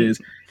it is.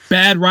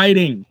 Bad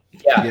writing.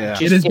 Yeah.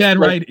 It is bad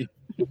writing.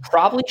 You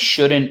probably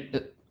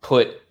shouldn't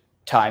put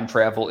time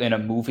travel in a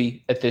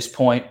movie at this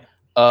point.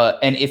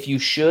 And if you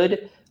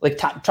should, like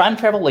time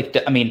travel,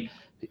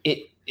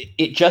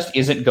 it just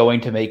isn't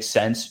going to make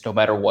sense no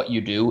matter what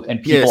you do.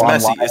 And people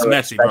online are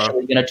especially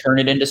going to turn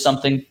it into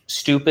something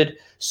stupid.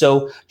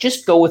 So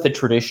just go with the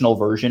traditional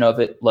version of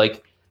it.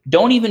 Like,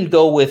 don't even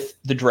go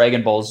with the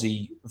Dragon Ball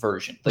Z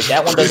version. Like,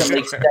 that one doesn't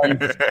make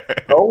sense.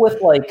 Go with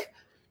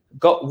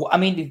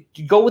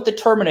go with the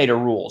Terminator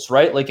rules,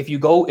 right? Like if you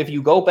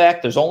go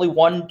back, there's only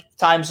one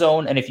time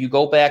zone, and if you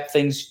go back,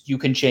 you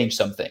can change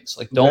some things.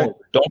 Like don't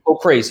go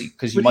crazy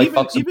because you might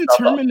fuck some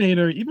stuff up.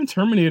 Even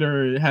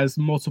Terminator has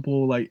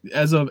multiple, like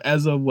as of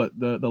what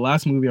the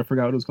last movie, I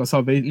forgot what it was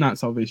called. Not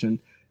Salvation.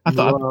 I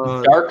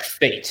thought Dark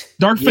Fate.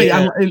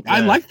 Yeah, I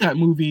like that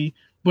movie,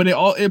 but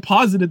it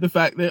posited the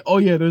fact that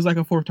there's like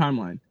a fourth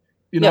timeline,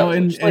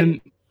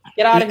 and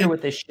get out of here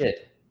with this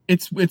shit.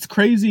 It's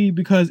crazy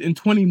because in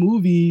 20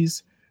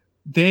 movies,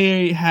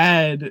 they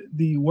had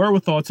the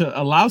wherewithal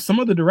to allow some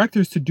of the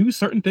directors to do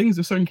certain things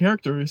to certain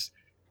characters,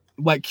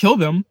 like kill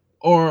them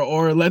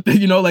or let them,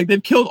 like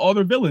they've killed all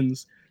their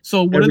villains.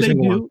 So what do they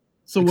do?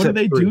 So what do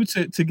they do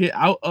to get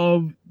out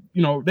of,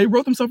 they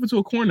wrote themselves into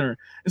a corner.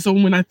 And so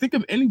when I think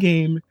of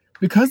Endgame,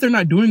 because they're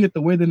not doing it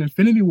the way that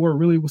Infinity War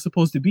really was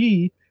supposed to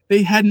be,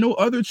 they had no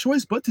other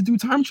choice but to do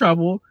time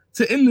travel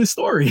to end this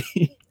story.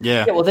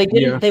 Yeah. Well, they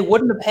didn't. Yeah. They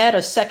wouldn't have had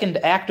a second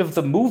act of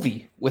the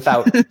movie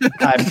without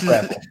time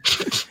travel.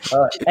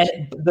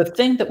 And the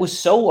thing that was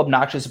so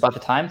obnoxious about the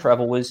time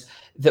travel was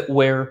that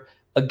where,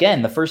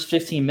 again, the first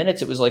 15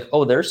 minutes, it was like,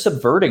 oh, they're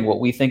subverting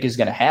what we think is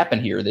going to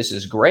happen here. This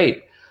is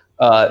great.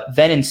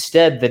 Then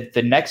instead,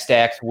 the next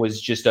act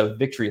was just a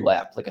victory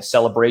lap, like a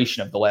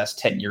celebration of the last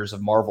 10 years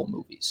of Marvel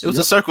movies. It was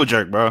a circle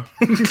jerk, bro.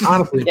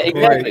 Honestly. Yeah,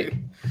 exactly.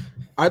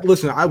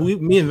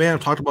 Me and Van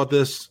talked about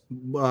this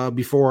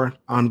before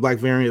on Black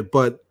Variant,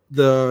 but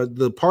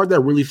the part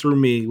that really threw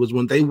me was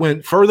when they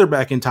went further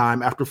back in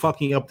time after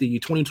fucking up the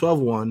 2012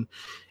 one,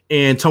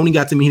 and Tony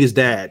got to meet his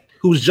dad,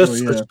 who was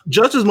just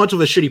as much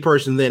of a shitty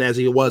person then as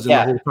he was in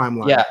the whole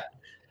timeline. Yeah.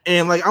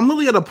 And like, I'm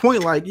literally at a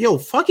point like, yo,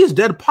 fuck his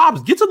dead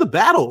pops, get to the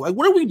battle. Like,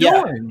 what are we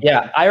doing?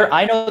 Yeah,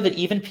 I know that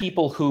even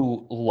people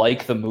who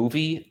like the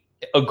movie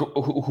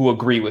who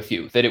agree with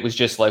you that it was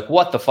just like,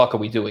 what the fuck are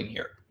we doing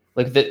here?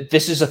 Like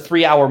this is a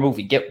 3-hour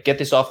movie. Get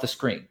this off the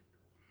screen.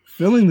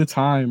 Filling the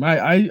time.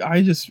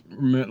 I just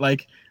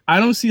like, I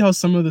don't see how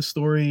some of the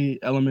story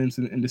elements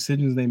and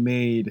decisions they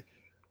made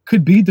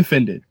could be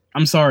defended.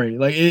 I'm sorry.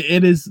 Like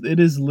it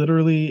is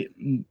literally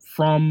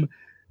from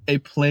a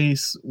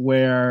place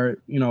where,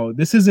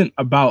 this isn't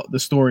about the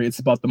story, it's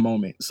about the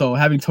moment. So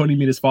having Tony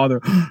meet his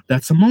father,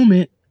 that's a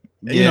moment.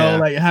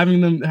 Like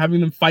having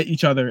them fight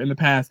each other in the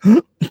past,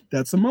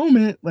 that's a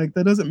moment. Like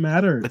that doesn't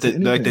matter.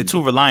 They're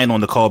too reliant on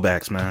the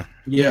callbacks, man.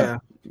 Yeah.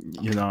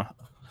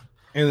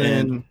 And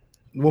then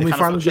when we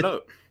finally get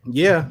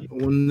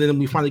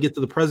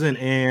to the present,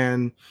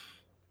 and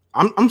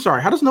I'm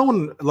sorry, how does no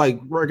one like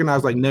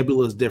recognize like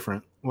Nebula is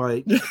different?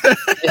 Like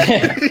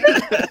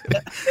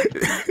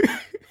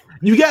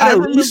you got at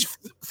least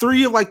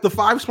 3 of like the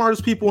 5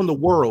 smartest people in the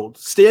world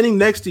standing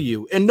next to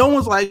you, and no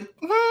one's like,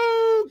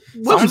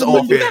 something's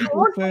off here.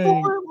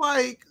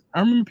 Like, I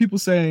remember people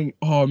saying,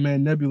 "Oh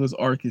man, Nebula's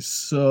arc is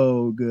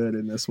so good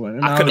in this one."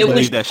 And I couldn't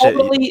believe that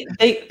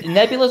shit.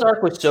 Nebula's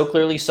arc was so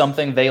clearly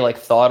something they like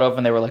thought of,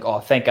 and they were like, "Oh,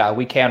 thank God,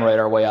 we can write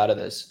our way out of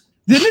this."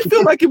 Didn't it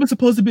feel like it was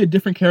supposed to be a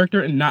different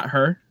character and not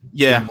her?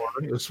 Yeah,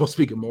 it was supposed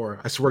to be Gamora.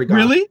 I swear to God,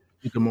 really?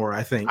 Gamora,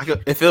 I think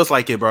it feels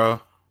like it,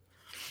 bro.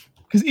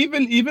 Because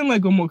even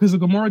like Gamora, because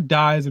Gamora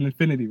dies in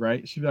Infinity,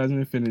 right? She dies in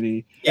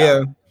Infinity.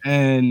 Yeah.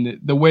 And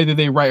the way that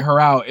they write her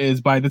out is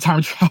by the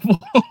time travel.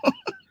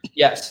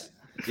 Yes.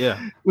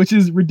 Yeah. Which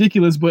is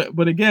ridiculous.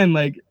 But again,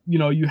 like,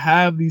 you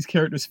have these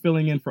characters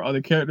filling in for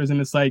other characters. And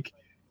it's like,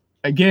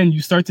 again,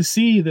 you start to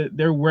see that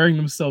they're wearing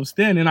themselves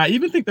thin. And I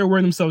even think they're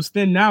wearing themselves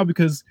thin now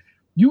because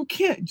you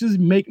can't just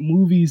make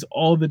movies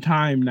all the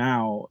time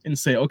now and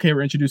say, okay,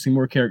 we're introducing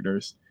more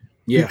characters.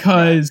 Yeah.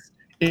 Because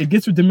it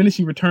gets with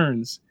diminishing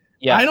returns.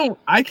 Yeah,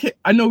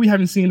 I know we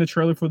haven't seen the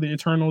trailer for the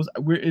Eternals.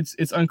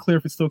 It's unclear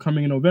if it's still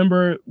coming in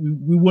November.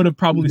 We would have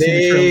probably seen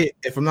the trailer.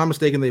 If I'm not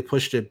mistaken, they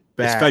pushed it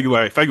back.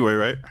 It's February,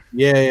 right?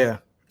 Yeah.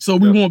 So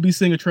we won't be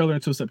seeing a trailer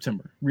until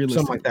September,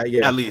 realistically. Something like that,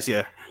 yeah. At least,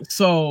 yeah.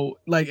 So,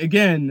 like,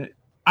 again,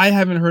 I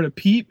haven't heard a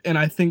peep, and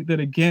I think that,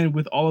 again,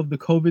 with all of the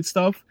COVID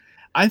stuff,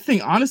 I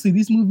think, honestly,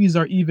 these movies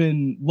are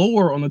even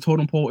lower on the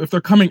totem pole if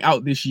they're coming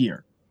out this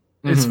year,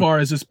 as far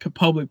as just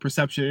public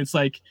perception. It's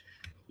like,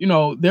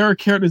 there are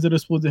characters that are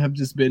supposed to have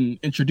just been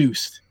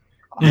introduced.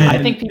 I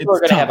think people are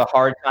going to have a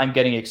hard time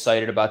getting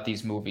excited about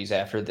these movies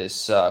after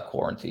this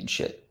quarantine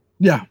shit.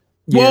 Yeah.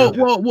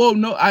 Well,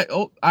 no,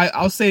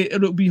 I'll say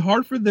it'll be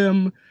hard for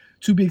them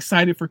to be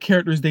excited for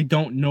characters they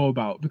don't know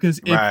about. Because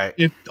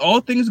if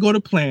all things go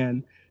to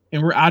plan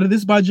and we're out of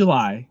this by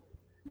July,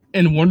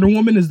 and Wonder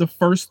Woman is the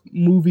first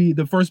movie,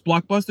 the first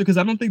blockbuster, because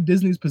I don't think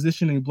Disney's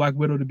positioning Black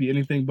Widow to be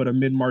anything but a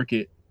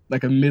mid-market,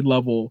 like a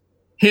mid-level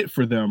hit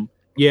for them.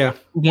 Yeah.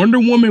 Wonder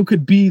Woman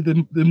could be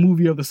the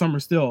movie of the summer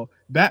still.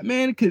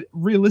 Batman could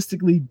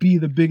realistically be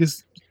the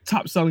biggest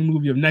top-selling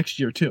movie of next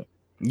year too.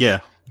 Yeah,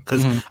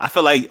 because I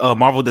feel like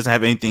Marvel doesn't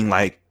have anything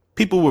like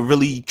people would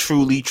really,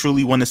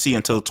 truly want to see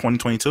until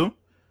 2022.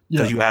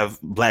 Because you have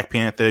Black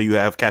Panther, you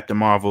have Captain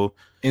Marvel.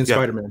 And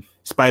Spider-Man.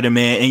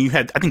 Spider-Man, and you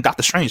had, I think,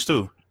 Doctor Strange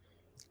too.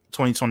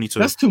 2022.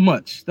 That's too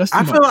much. That's too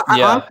I much. feel like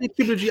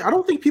I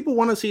don't think people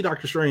want to see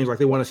Doctor Strange like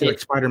they want to see like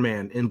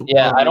Spider-Man. And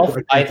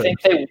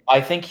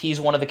I think he's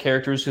one of the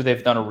characters who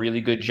they've done a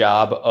really good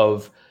job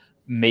of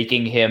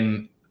making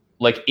him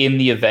like in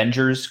the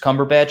Avengers.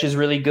 Cumberbatch is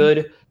really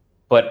good,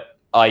 but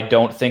I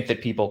don't think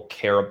that people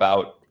care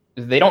about.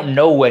 They don't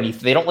know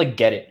anything. They don't like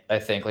get it. I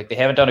think like they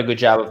haven't done a good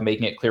job of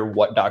making it clear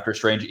what Doctor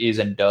Strange is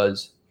and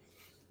does.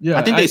 Yeah,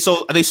 I think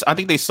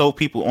they sold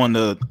people on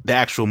the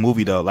actual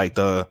movie though, like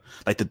the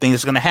thing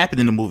that's gonna happen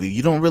in the movie.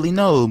 You don't really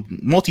know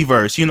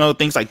multiverse,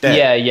 things like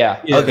that.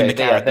 Yeah. Okay,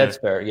 that's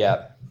fair.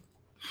 Yeah.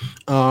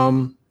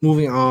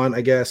 Moving on,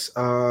 I guess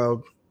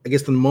the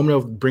moment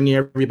of bringing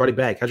everybody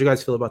back. How'd you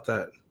guys feel about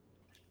that?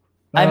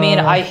 I mean,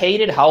 I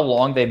hated how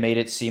long they made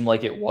it seem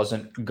like it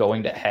wasn't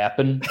going to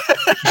happen.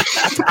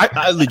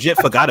 I legit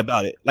forgot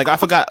about it. Like I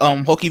forgot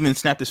Hulk even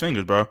snapped his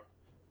fingers, bro.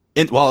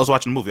 While I was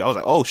watching the movie, I was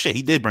like, "Oh shit,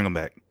 he did bring him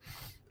back."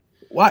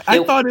 Well,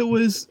 I thought it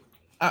was.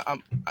 I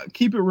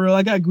keep it real.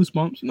 I got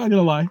goosebumps. I'm not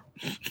gonna lie.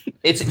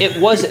 It's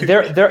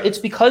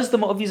because the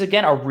movies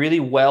again are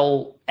really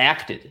well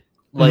acted.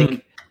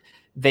 Like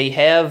they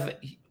have,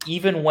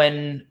 even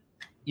when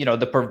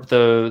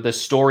the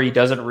story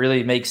doesn't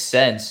really make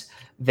sense,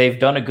 they've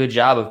done a good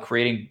job of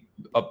creating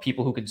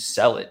people who can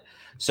sell it.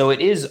 So it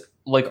is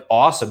like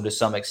awesome to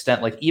some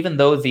extent. Like even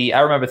though I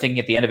remember thinking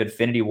at the end of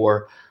Infinity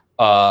War,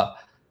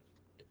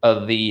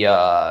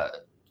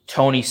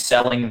 Tony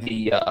selling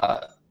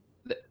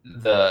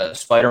the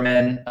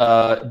Spider-Man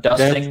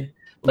dusting.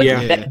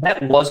 That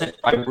wasn't.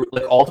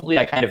 Ultimately,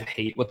 I kind of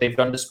hate what they've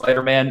done to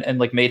Spider-Man and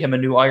like made him a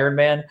new Iron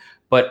Man.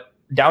 But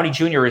Downey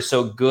Jr. is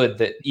so good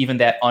that even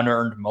that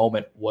unearned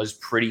moment was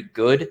pretty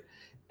good.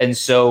 And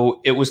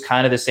so it was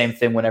kind of the same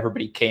thing when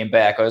everybody came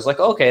back. I was like,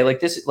 okay, like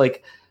this,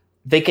 like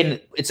they can.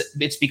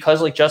 It's because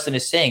like Justin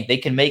is saying, they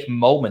can make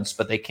moments,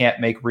 but they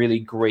can't make really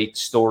great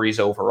stories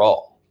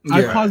overall.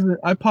 Yeah.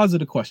 I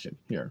posit a question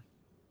here.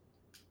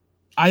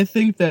 I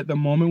think that the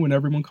moment when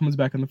everyone comes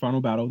back in the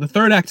final battle, the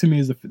third act to me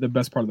is the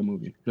best part of the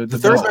movie. The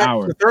third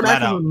hour. The third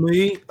act of the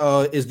movie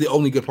is the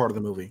only good part of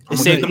the movie. It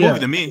saved the movie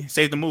to me.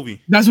 Saved the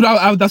movie. That's what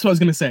I was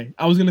gonna say.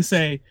 I was gonna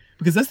say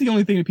because that's the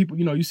only thing that people,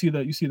 you see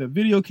the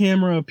video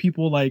camera,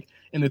 people like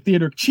in the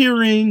theater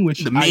cheering,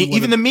 which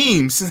even the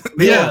memes. In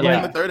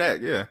the third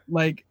act, yeah.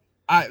 Like,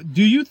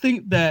 do you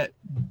think that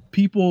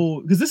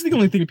people? Because this is the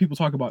only thing that people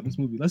talk about in this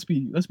movie. Let's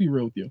be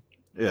real with you.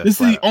 Yeah,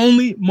 this is the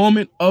only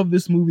moment of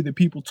this movie that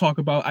people talk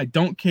about. I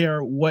don't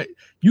care what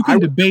you can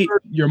debate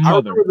your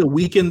mother. I remember the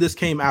weekend this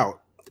came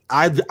out.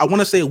 I want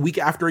to say a week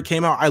after it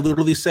came out, I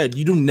literally said,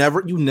 you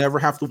never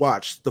have to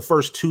watch the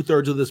first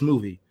 2/3 of this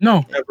movie.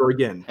 No, ever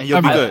again. And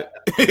you'll be good.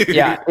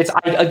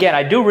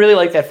 I do really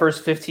like that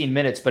first 15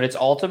 minutes, but it's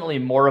ultimately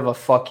more of a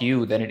fuck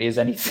you than it is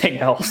anything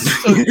else.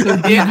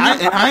 In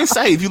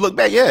hindsight, if you look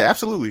back, yeah,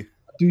 absolutely.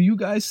 Do you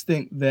guys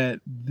think that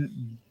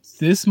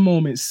this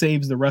moment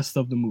saves the rest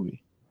of the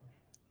movie?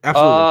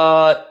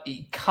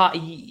 Absolutely.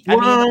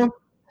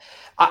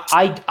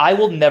 I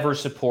will never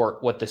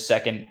support what the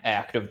second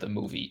act of the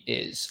movie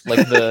is.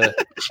 Like the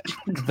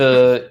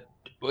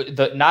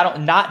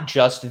not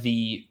just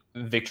the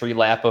victory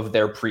lap of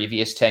their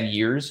previous 10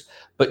 years,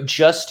 but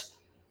just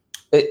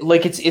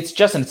like it's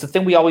Justin, it's the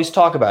thing we always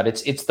talk about.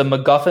 It's the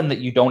MacGuffin that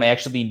you don't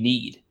actually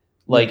need.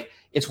 Like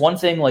it's one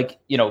thing, like,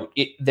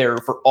 there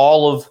for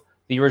all of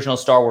the original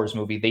Star Wars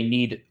movie, they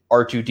need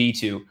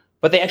R2-D2.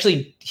 But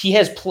he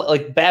has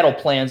battle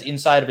plans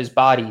inside of his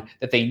body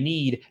that they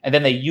need, and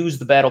then they use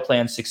the battle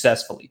plans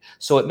successfully.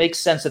 So it makes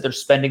sense that they're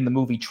spending the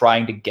movie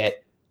trying to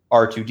get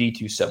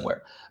R2-D2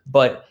 somewhere.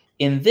 But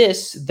in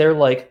this, they're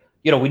like,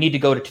 we need to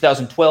go to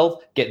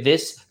 2012, get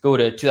this, go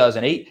to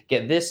 2008,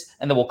 get this,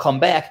 and then we'll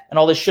come back, and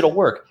all this shit will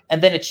work.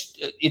 And then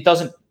it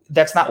doesn't.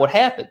 That's not what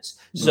happens.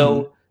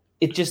 So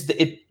it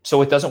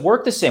doesn't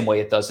work the same way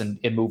it does in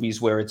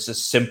movies where it's a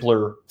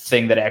simpler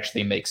thing that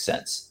actually makes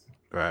sense.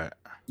 Right.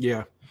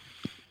 Yeah.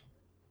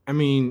 I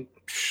mean,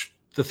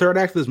 the third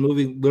act of this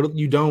movie,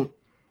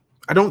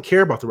 I don't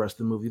care about the rest of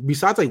the movie.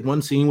 Besides like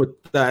one scene with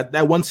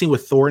that one scene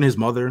with Thor and his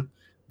mother,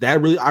 I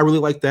really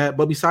like that.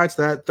 But besides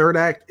that, third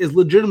act is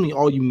legitimately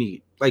all you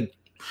need. Like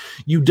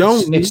you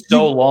don't. It's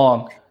so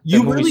long.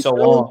 You really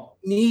don't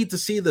need to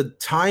see the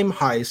time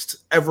heist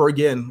ever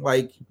again.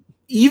 Like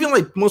even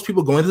like most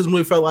people going to this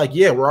movie felt like,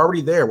 yeah, we're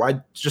already there.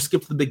 Why just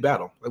skip to the big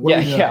battle?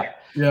 Like,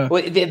 Yeah.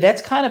 Well,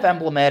 that's kind of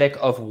emblematic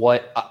of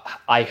what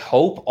I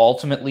hope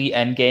ultimately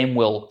Endgame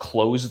will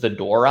close the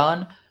door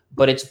on,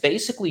 but it's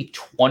basically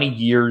 20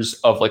 years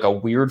of like a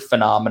weird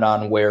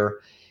phenomenon where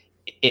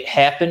it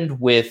happened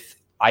with,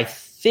 I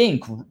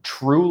think,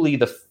 truly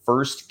the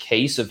first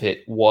case of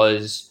it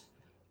was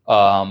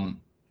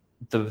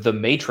the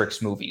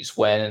Matrix movies,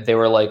 when they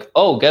were like,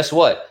 oh, guess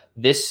what?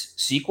 This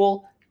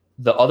sequel,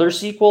 the other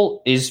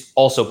sequel, is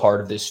also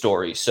part of this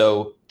story.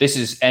 So this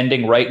is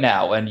ending right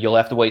now, and you'll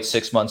have to wait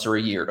 6 months or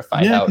a year to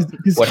find out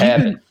what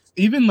happened.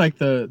 Even like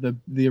the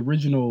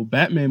original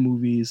Batman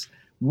movies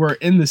were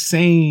in the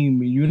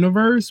same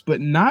universe,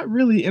 but not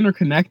really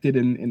interconnected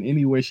in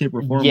any way, shape,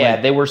 or form. Yeah,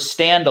 like, they were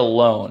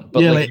standalone.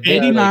 But yeah, like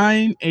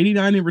 89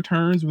 and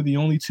Returns were the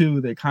only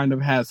two that kind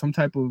of had some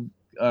type of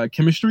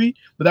chemistry,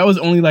 but that was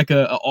only like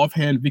a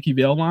offhand Vicky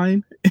Vale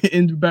line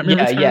in Batman.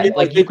 Yeah,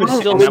 like you could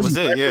still. That was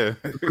it. Yeah,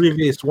 the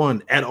previous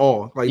one at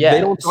all. Like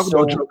they don't talk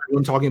about Joker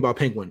when talking about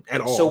Penguin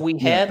at all. So we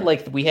had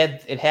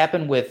it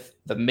happened with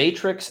the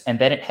Matrix, and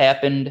then it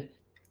happened,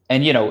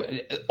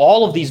 and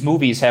all of these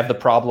movies have the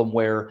problem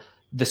where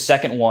the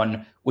second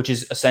one, which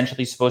is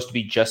essentially supposed to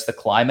be just the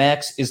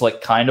climax, is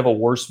like kind of a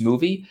worse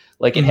movie.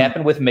 Like it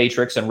happened with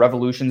Matrix, and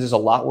Revolutions is a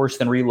lot worse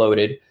than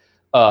Reloaded.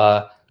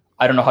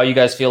 I don't know how you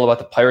guys feel about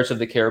the Pirates of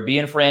the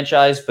Caribbean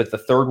franchise, but the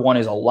third one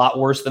is a lot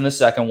worse than the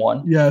second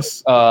one.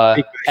 Yes.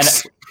 And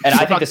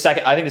I think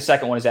the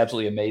second one is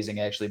absolutely amazing,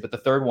 actually, but the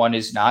third one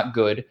is not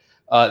good.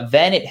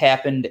 Then it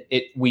happened.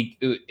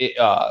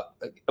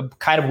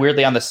 Kind of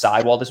weirdly on the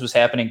side while this was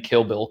happening,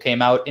 Kill Bill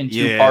came out in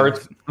two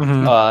parts.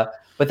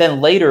 But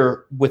then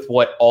later, with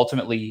what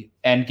ultimately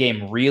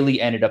Endgame really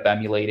ended up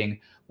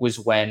emulating, was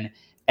when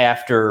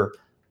after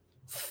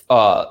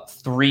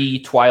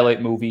 3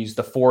 Twilight movies,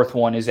 the fourth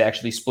one is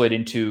actually split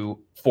into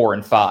 4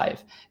 and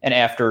 5, and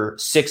after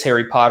 6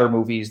 Harry Potter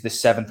movies, the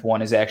 7th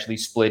one is actually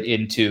split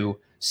into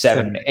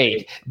 7 and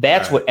 8.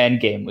 That's what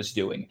Endgame was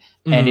doing,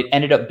 and it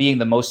ended up being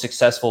the most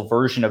successful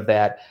version of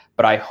that.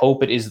 But I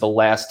hope it is the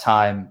last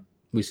time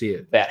we see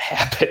it that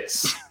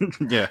happens.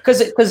 Yeah,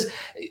 because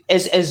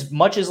as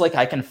much as like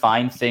I can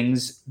find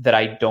things that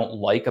I don't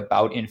like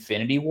about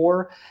Infinity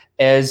War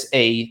as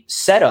a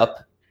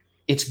setup,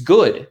 it's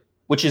good.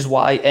 Which is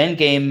why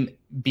Endgame,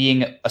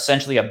 being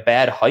essentially a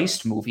bad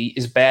heist movie,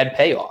 is bad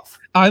payoff.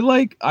 I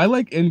like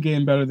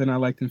Endgame better than I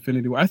liked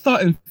Infinity War. I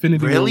thought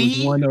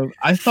Infinity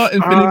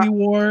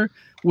War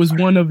was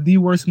one of the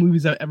worst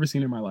movies I've ever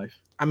seen in my life.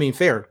 I mean,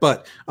 fair,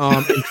 but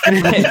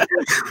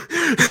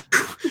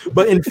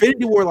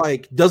Infinity War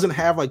like doesn't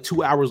have like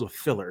 2 hours of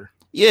filler.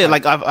 Yeah,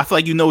 like I feel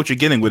like you know what you're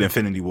getting with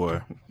Infinity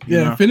War.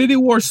 Yeah, know? Infinity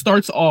War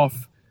starts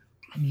off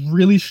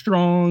really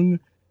strong,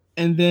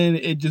 and then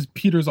it just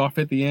peters off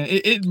at the end.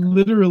 It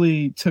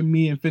literally, to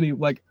me, Infinity,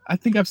 like I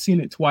think I've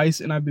seen it twice,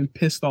 and I've been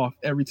pissed off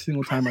every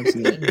single time I've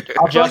seen it.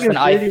 Justin,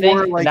 I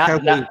think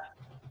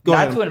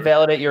not to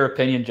invalidate your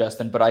opinion,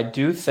 Justin, but I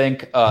do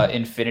think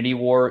Infinity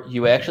War,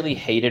 you actually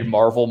hated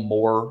Marvel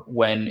more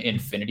when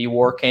Infinity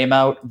War came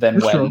out than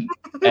when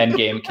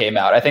Endgame came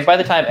out. I think by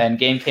the time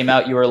Endgame came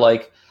out, you were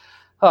like,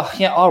 oh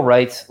yeah, all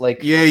right.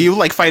 Like you were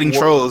like fighting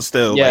trolls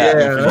still. Yeah.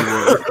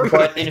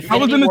 But Infinity I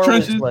was in the War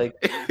trenches. Was like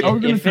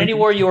Infinity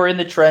War, you were in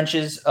the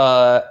trenches.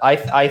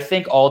 I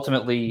think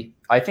ultimately,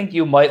 I think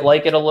you might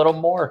like it a little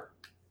more.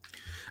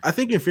 I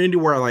think Infinity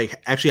War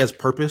like actually has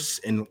purpose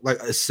and like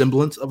a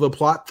semblance of a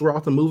plot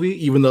throughout the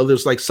movie, even though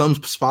there's like some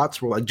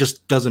spots where like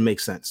just doesn't make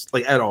sense,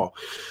 like at all.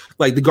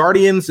 Like the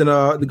Guardians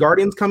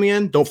coming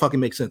in don't fucking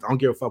make sense. I don't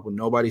give a fuck what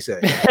nobody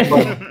says.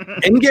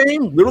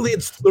 Endgame,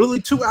 it's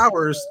literally 2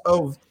 hours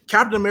of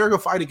Captain America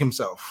fighting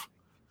himself.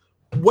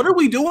 What are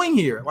we doing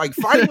here? Like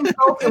fighting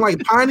himself and like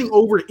pining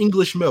over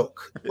English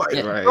milk. Like,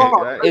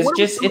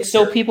 it's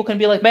so people can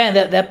be like, man,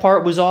 that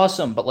part was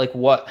awesome, but like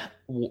what?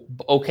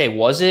 Okay,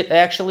 was it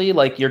actually?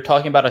 Like you're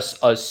talking about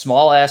a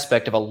small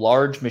aspect of a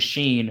large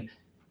machine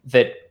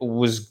that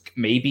was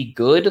maybe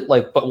good.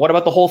 Like, but what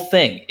about the whole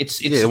thing?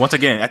 It's once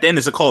again at the end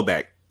it's a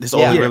callback. This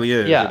all it really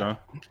is. Yeah. You know?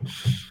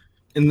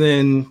 And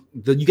then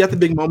you got the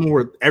big moment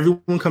where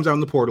everyone comes out in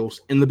the portals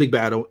in the big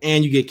battle,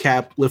 and you get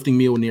Cap lifting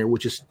Mjolnir,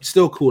 which is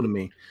still cool to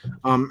me.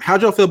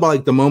 How'd y'all feel about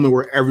like the moment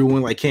where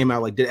everyone like came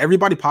out? Like, did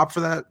everybody pop for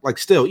that? Like,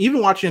 still,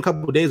 even watching a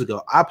couple of days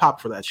ago, I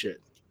popped for that shit.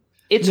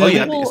 It's cool.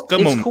 It's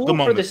good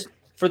moment.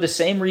 For the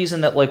same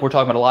reason that like we're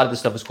talking about a lot of this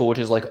stuff is cool, which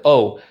is like,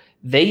 oh,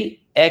 they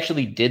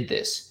actually did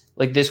this.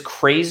 Like this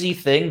crazy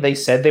thing. They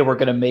said they were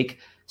going to make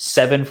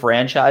 7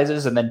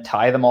 franchises and then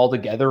tie them all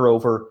together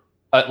over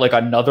like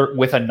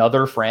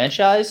another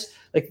franchise.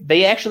 Like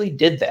they actually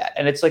did that,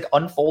 and it's like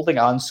unfolding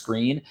on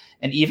screen.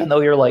 And even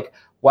though you're like,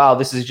 wow,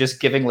 this is just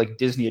giving like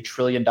Disney $1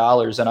 trillion,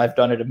 and I've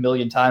done it 1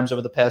 million times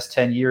over the past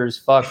 10 years.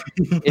 Fuck,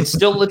 it's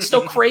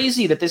still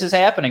crazy that this is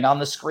happening on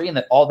the screen.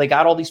 That they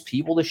got all these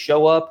people to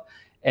show up,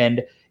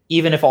 and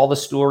even if all the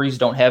stories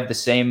don't have the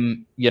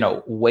same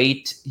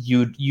weight,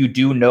 you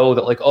do know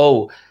that like,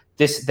 oh,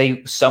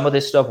 some of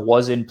this stuff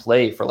was in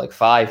play for like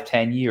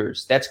 5-10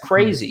 years. That's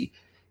crazy.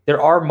 There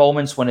are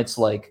moments when it's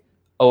like,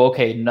 oh,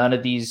 okay, none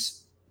of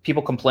these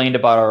people complained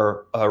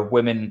about our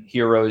women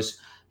heroes.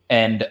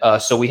 And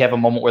so we have a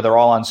moment where they're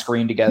all on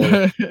screen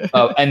together.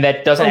 And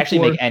that doesn't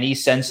actually make any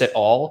sense at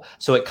all.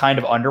 So it kind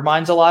of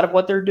undermines a lot of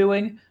what they're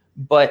doing.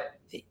 but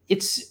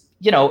it's,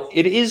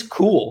 it is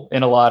cool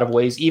in a lot of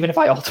ways, even if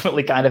I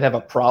ultimately kind of have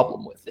a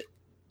problem with it.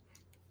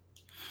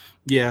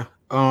 Yeah.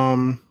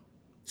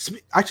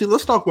 Actually,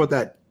 let's talk about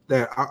that.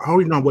 I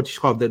don't even know what you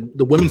call it,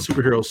 the women's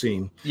superhero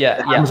scene.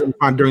 Yeah.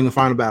 During the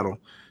final battle.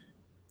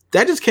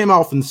 That just came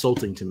off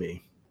insulting to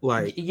me.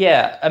 Like,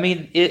 yeah, I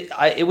mean,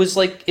 it was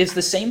like, it's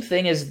the same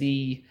thing as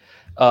the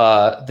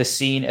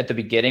scene at the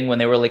beginning when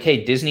they were like,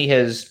 hey, Disney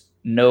has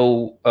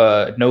no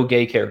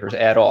gay characters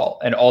at all,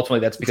 and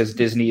ultimately that's because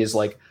Disney is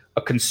like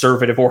a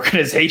conservative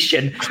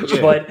organization.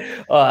 Yeah.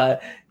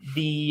 But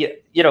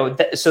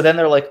so then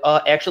they're like,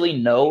 actually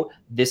no,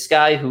 this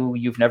guy who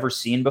you've never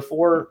seen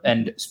before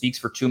and speaks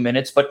for 2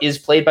 minutes but is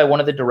played by one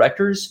of the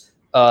directors,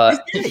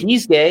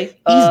 he's gay.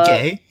 He's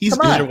gay. He's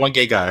one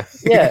gay guy.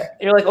 Yeah,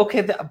 you're like,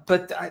 okay,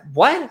 but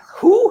what?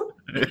 Who?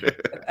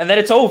 And then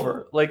it's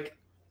over. Like,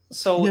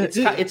 so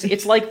yeah,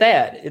 it's like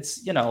that.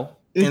 It's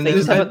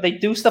they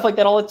do stuff like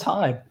that all the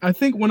time. I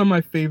think one of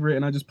my favorite,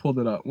 and I just pulled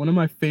it up. One of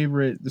my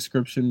favorite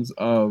descriptions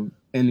of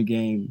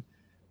Endgame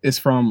is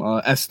from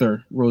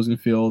Esther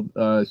Rosenfield.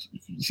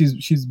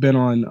 She's been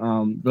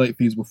on Late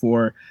Fees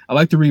before. I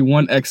like to read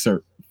one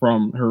excerpt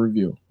from her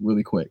review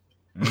really quick.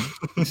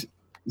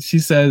 She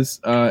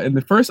says, in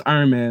the first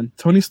Iron Man,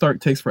 Tony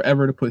Stark takes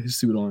forever to put his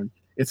suit on.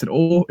 It's an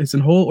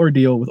whole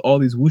ordeal with all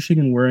these whooshing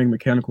and whirring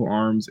mechanical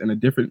arms and a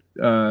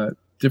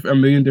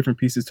million different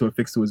pieces to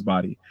affix to his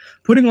body.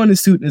 Putting on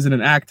his suit isn't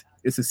an act,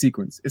 it's a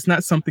sequence. It's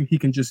not something he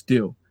can just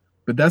do.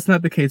 But that's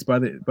not the case by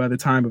the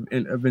time of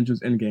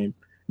Avengers Endgame.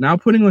 Now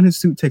putting on his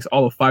suit takes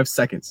all of 5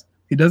 seconds.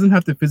 He doesn't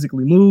have to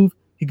physically move,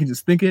 he can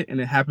just think it and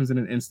it happens in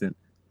an instant.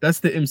 That's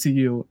the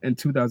MCU in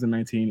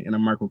 2019 in a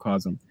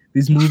microcosm.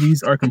 These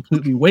movies are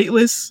completely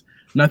weightless.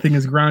 Nothing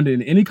is grounded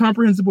in any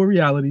comprehensible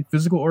reality,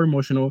 physical or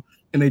emotional,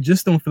 and they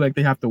just don't feel like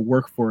they have to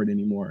work for it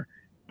anymore.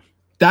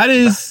 That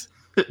is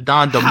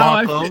Don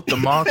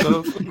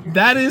DeMarco.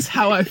 That is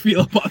how I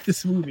feel about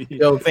this movie.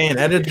 Yo, fan,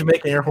 added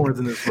Jamaican air horns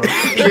in this, bro.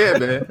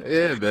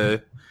 Yeah,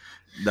 man.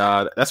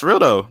 Nah, that's real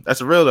though.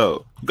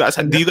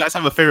 Do you guys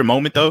have a favorite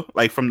moment though?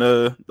 Like from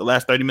the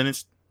last 30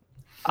 minutes?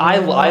 I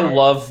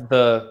love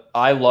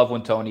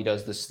when Tony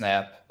does the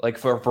snap. Like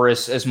for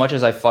as much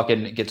as I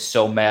fucking get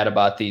so mad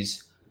about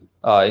these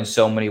in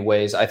so many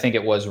ways, I think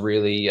it was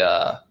really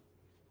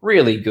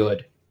really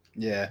good.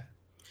 Yeah,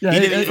 he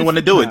didn't even want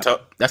to do it.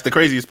 That's the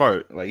craziest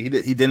part. Like he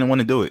didn't want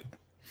to do it.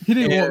 He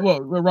didn't. Yeah. What?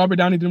 Robert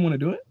Downey didn't want to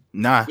do it.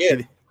 Nah.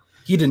 Yeah.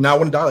 He did not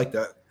want to die like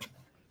that.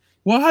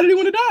 Well, how did he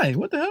want to die?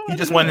 What the hell? He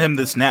just wanted him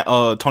to snap.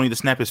 Tony to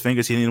snap his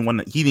fingers. He didn't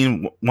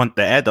want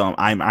to add the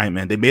Iron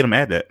Man. They made him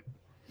add that.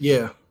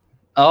 Yeah.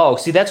 Oh,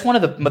 see, that's one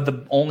of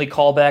the only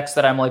callbacks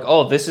that I'm like,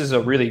 oh, this is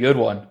a really good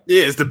one.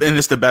 Yeah, it's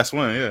the best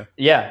one. Yeah.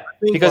 Yeah,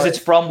 because it's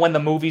from when the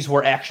movies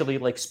were actually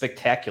like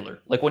spectacular.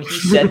 Like when he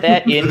said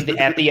that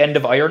at the end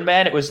of Iron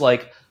Man, it was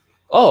like,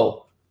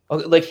 oh,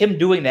 like him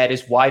doing that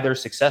is why they're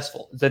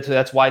successful.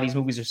 That's why these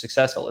movies are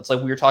successful. It's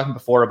like we were talking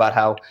before about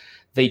how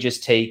they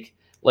just take,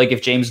 like,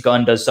 if James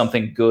Gunn does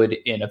something good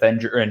in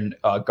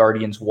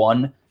Guardians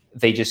 1,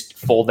 they just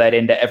fold that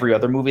into every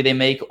other movie they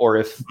make. Or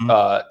if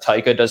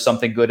Taika does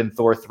something good in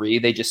Thor 3,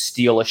 they just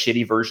steal a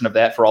shitty version of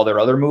that for all their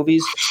other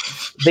movies.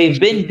 They've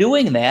been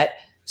doing that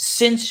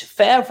since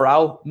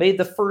Favreau made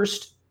the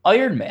first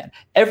Iron Man.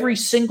 Every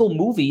single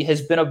movie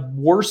has been a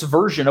worse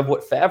version of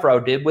what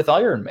Favreau did with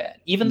Iron Man.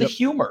 Even the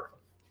humor.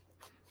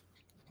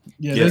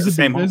 Yeah, it's the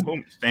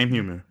same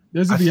humor.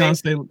 There's a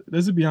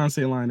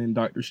Beyonce line in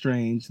Doctor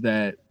Strange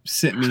that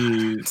sent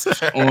me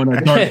on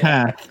a dark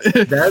path.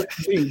 That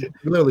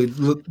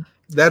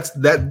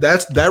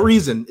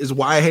reason is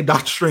why I hate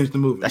Doctor Strange the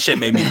movie. That shit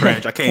made me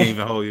cringe. I can't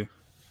even hold you.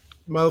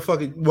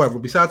 Motherfucking whatever.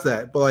 Besides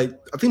that, but like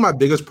I think my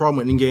biggest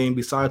problem with Endgame,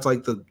 besides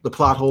like the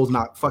plot holes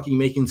not fucking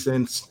making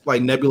sense,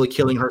 like Nebula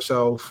killing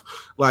herself,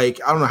 like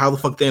I don't know how the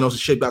fuck Thanos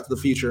is shaped out to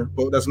the future,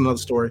 but that's another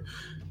story.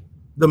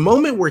 The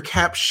moment where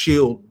Cap's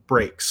shield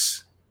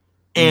breaks.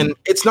 And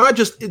it's not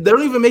just, they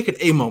don't even make it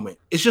a moment.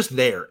 It's just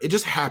there. It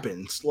just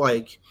happens.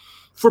 Like,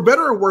 for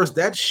better or worse,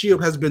 that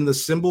shield has been the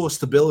symbol of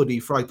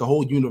stability for like the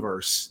whole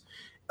universe.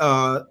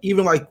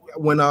 Even like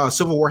when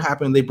Civil War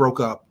happened, they broke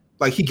up.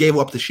 Like he gave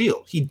up the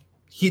shield. He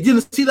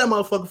didn't see that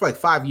motherfucker for like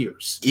 5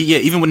 years. Yeah,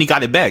 even when he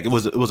got it back, it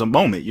was a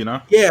moment, you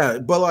know? Yeah,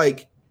 but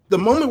like the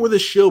moment where the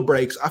shield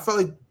breaks, I felt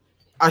like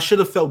I should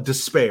have felt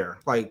despair.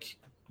 Like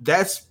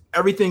that's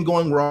everything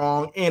going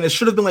wrong, and it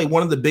should have been like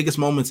one of the biggest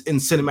moments in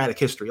cinematic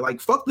history. Like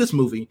fuck this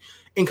movie.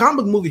 In comic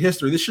book movie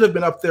history, this should have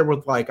been up there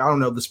with like, I don't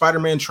know, the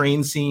Spider-Man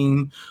train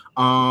scene,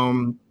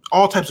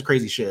 all types of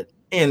crazy shit.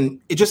 And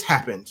it just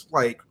happened.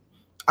 Like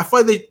I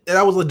feel like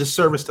that was a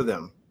disservice to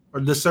them, or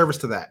a disservice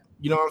to that.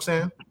 You know what I'm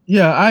saying?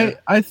 Yeah,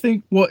 I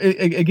think, well,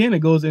 again, it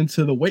goes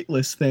into the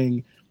weightless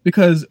thing,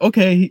 because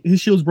okay,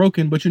 his shield's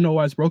broken, but you know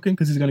why it's broken?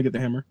 Because he's gonna get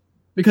the hammer.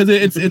 Because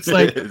it's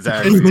like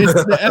exactly. it's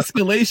the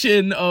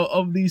escalation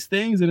of these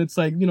things, and it's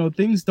like, you know,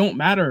 things don't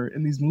matter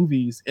in these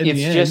movies.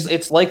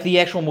 It's like the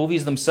actual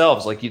movies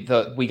themselves. Like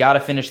we got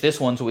to finish this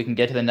one so we can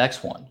get to the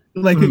next one.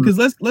 Like because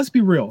let's be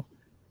real,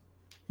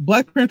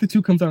 Black Panther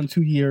 2 comes out in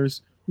 2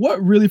 years.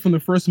 What really from the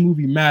first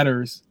movie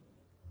matters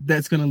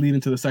that's going to lead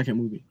into the second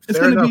movie. It's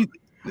Fair going to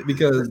be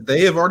because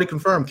they have already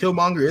confirmed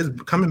Killmonger is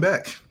coming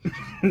back.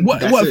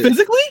 What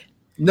physically?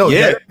 No,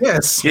 Yeah.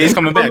 yes, Yeah, he's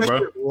coming back,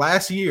 bro.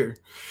 Last year,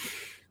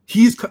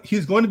 he's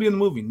going to be in the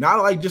movie,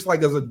 not like just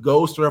like as a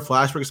ghost or a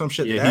flashback or some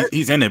shit. Yeah,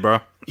 he's in it, bro.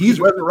 He's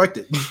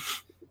resurrected.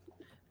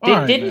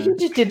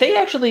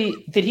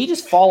 Did he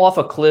just fall off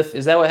a cliff?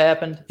 Is that what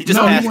happened? He just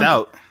passed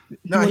out.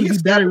 No,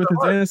 he's buried with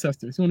his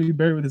ancestors. He want to be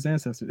buried with his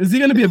ancestors. Is he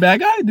going to be a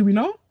bad guy? Do we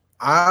know?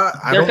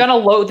 They're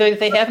gonna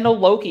they have no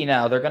Loki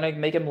now. They're gonna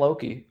make him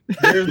Loki.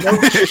 There's no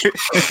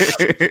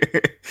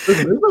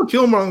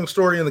Killmonger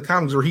story in the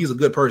comics where he's a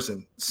good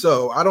person.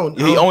 So I don't.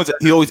 He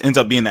always ends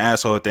up being the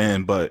asshole at the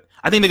end. But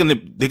I think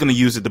they're gonna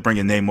use it to bring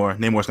in Namor.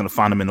 Namor's gonna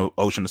find him in the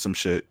ocean or some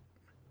shit.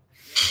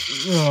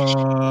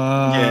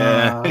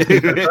 Yeah.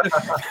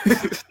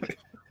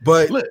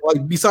 But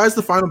like besides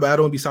the final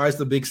battle and besides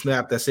the big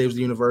snap that saves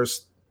the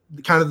universe,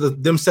 kind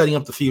of them setting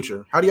up the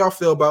future. How do y'all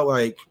feel about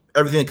like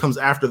everything that comes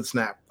after the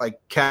snap?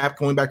 Like Cap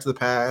going back to the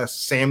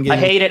past, Sam getting...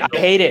 I hate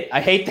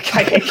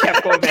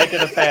Cap going back to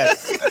the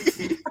past.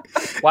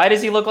 Why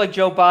does he look like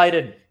Joe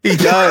Biden? He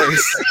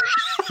does.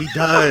 He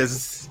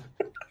does.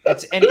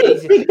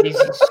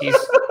 He's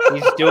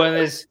doing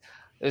this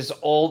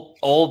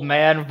old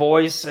man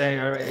voice.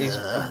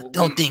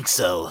 Don't think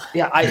so.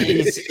 Yeah,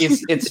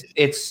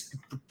 it's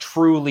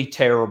truly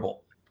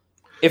terrible.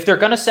 If they're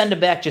gonna send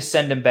him back, just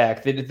send him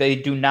back. They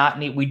do not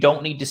need. We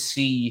don't need to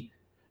see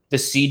the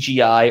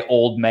CGI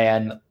old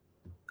man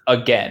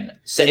again.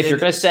 So if you're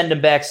going to send him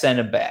back, send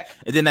him back.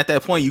 And then at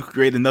that point, you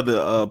create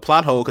another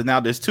plot hole because now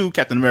there's two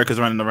Captain Americas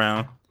running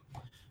around.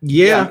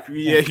 Yeah.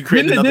 You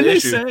created another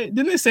issue.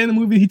 Didn't they say in the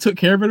movie he took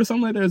care of it or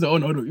something like that? It was like, oh,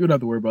 no, you don't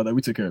have to worry about that.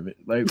 We took care of it.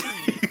 Like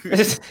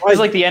it's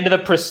like the end of the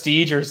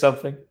Prestige or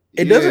something.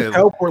 It doesn't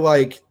help where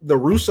like the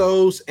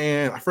Russos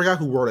and I forgot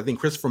who wrote it, I think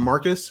Christopher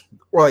Marcus,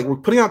 or like we're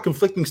putting out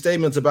conflicting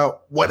statements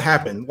about what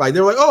happened. Like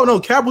they're like, oh no,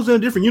 Cap was in a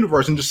different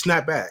universe and just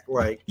snapped back.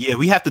 Like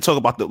we have to talk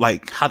about the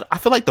like how I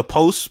feel like the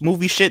post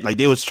movie shit, like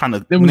they was trying to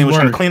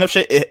clean up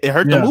shit. It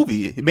hurt the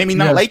movie. It made me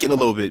not like it a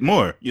little bit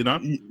more, you know?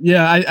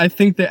 Yeah, I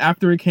think that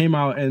after it came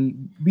out,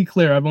 and be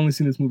clear, I've only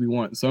seen this movie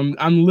once, so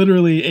I'm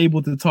literally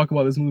able to talk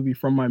about this movie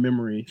from my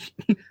memory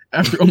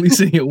after only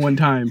seeing it one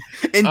time.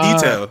 In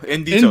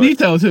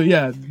detail too,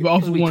 yeah.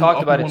 Also, we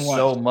talked about it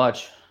so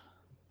much.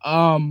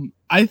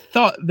 I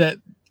thought that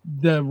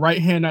the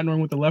right hand not knowing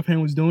what the left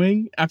hand was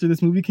doing after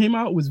this movie came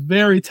out was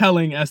very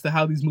telling as to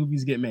how these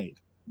movies get made.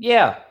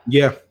 Yeah.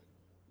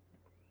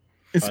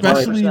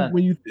 Especially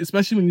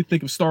when you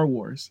think of Star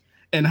Wars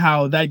and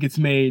how that gets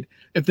made.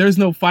 If there's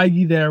no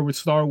Feige there with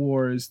Star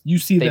Wars, you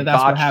see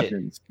that's what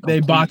happens. They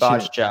botch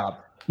it. Job.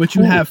 But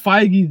you have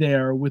Feige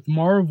there with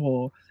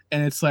Marvel,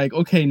 and it's like,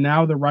 okay,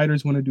 now the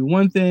writers want to do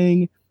one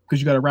thing because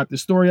you got to wrap the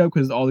story up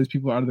because all these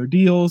people are out of their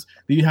deals.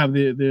 Then you have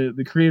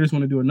the creators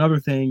want to do another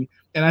thing.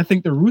 And I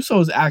think the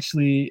Russos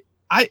actually,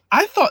 I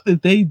thought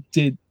that they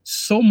did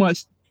so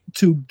much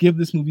to give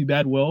this movie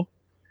bad will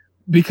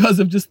because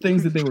of just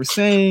things that they were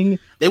saying.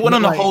 They went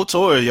on a whole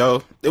tour,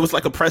 yo. It was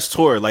like a press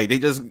tour. Like they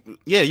just,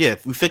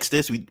 we fixed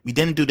this. We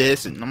didn't do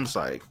this. And I'm just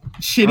like.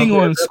 Shitting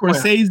on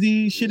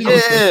Scorsese.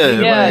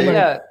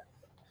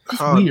 It's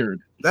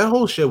weird. That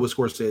whole shit with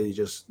Scorsese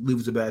just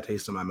leaves a bad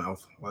taste in my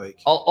mouth. Like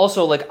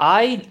also, like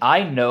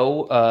I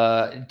know,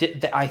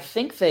 I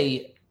think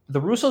the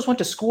Russos went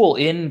to school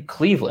in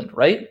Cleveland,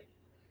 right?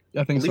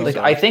 I think so. Like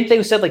I think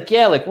they said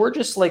like we're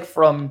just like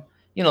from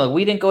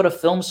we didn't go to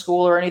film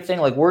school or anything.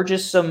 Like we're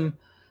just some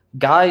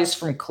guys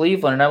from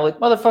Cleveland, and I'm like,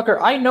 motherfucker,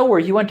 I know where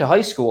you went to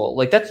high school.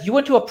 Like you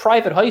went to a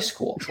private high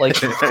school.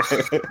 Like you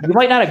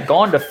might not have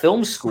gone to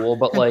film school,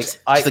 but like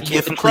the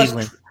kid from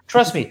Cleveland.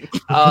 Trust me,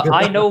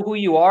 I know who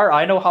you are.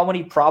 I know how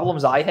many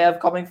problems I have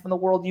coming from the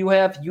world you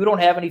have. You don't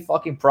have any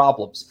fucking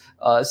problems.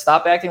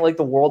 Stop acting like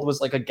the world was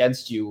like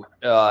against you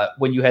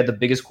when you had the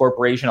biggest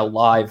corporation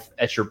alive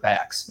at your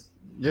backs.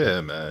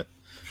 Yeah, man.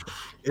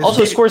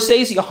 Also,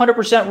 Scorsese,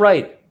 100%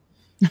 right.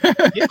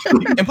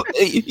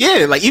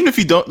 Yeah, like even if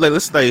you don't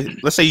let's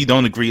say you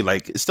don't agree,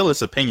 like it's still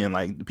his opinion.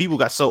 Like people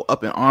got so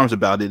up in arms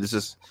about it. It's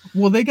just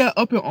they got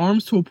up in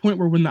arms to a point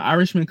where when The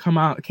Irishman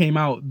came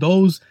out,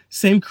 those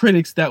same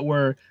critics that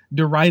were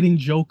deriding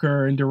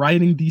Joker and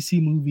deriding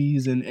DC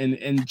movies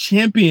and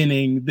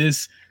championing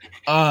this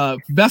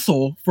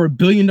vessel for $1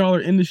 billion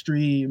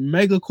industry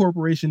mega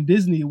corporation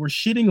Disney were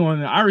shitting on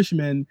The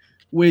Irishman,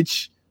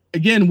 which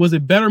again was a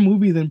better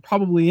movie than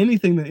probably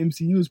anything that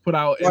MCU has put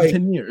out in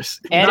 10 years.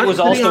 And it was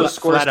also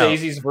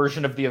Scorsese's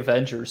version of the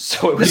Avengers,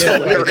 so it was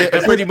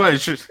hilarious. Pretty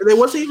much. They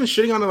wasn't even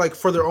shitting on it like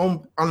for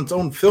on its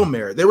own film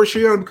merit. They were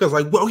shitting on it because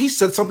like, well, he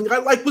said something I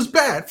like was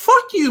bad.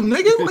 Fuck you,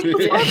 nigga. Like,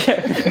 the fuck?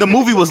 The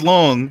movie was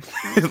long.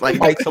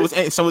 like so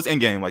it's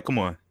Endgame. Like, come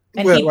on.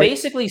 And he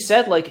basically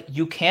said, like,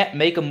 you can't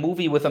make a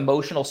movie with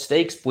emotional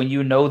stakes when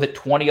you know that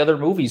 20 other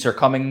movies are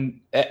coming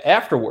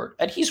afterward.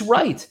 And he's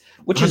right,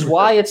 which is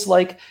why it's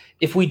like,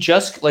 if we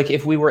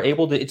were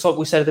able to, it's what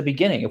we said at the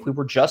beginning, if we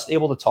were just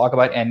able to talk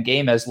about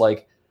Endgame as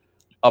like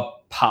a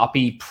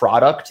poppy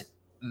product,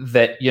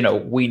 that, you know,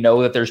 we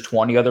know that there's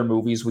 20 other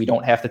movies. We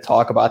don't have to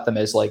talk about them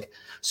as like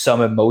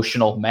some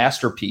emotional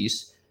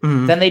masterpiece.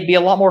 Then they'd be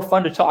a lot more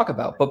fun to talk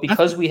about. But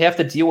because we have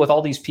to deal with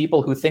all these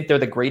people who think they're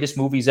the greatest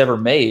movies ever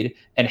made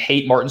and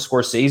hate Martin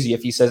Scorsese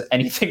if he says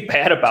anything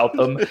bad about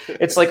them,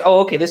 it's like, oh,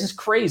 okay, this is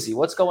crazy.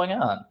 What's going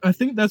on? I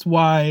think that's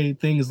why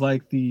things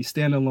like the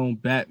standalone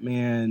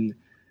Batman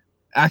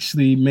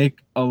actually make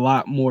a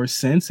lot more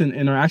sense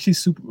and are actually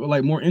super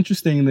like more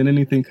interesting than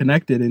anything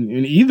connected in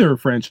either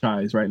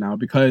franchise right now,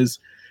 because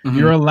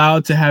you're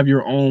allowed to have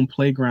your own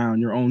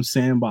playground, your own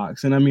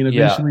sandbox. And I mean,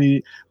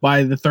 eventually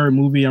by the third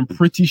movie, I'm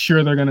pretty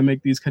sure they're going to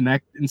make these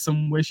connect in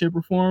some way, shape,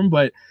 or form.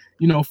 But,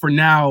 you know, for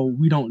now,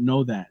 we don't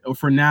know that. Or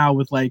for now,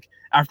 with like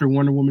after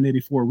Wonder Woman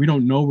 84, we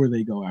don't know where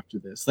they go after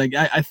this. Like,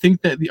 I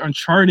think that the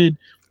uncharted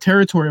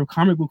territory of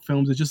comic book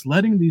films is just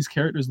letting these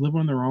characters live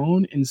on their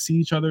own and see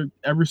each other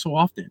ever so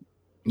often.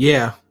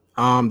 Yeah.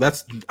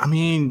 That's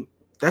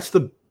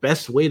the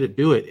best way to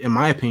do it, in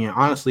my opinion.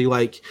 Honestly,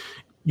 like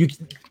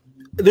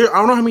I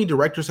don't know how many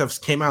directors have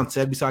came out and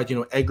said, besides, you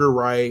know, Edgar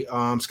Wright,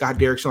 Scott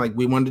Derrickson, like,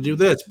 we wanted to do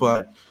this,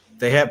 but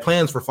they had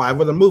plans for 5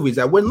 other movies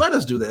that wouldn't let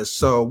us do this,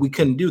 so we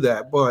couldn't do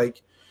that. But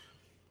like,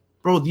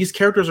 bro, these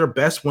characters are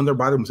best when they're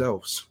by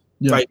themselves.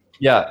 Like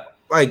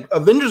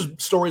Avengers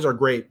stories are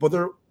great, but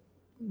they're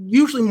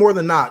usually more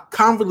than not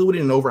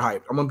convoluted and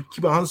overhyped. I'm gonna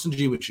keep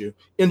 100% with you.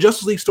 In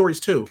Justice League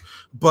stories too,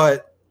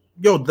 but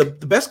yo, the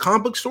best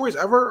comic book stories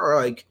ever are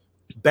like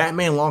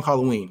Batman Long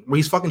Halloween, where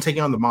he's fucking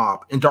taking on the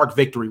mob, and Dark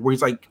Victory, where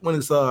he's like, when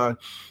it's the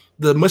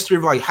mystery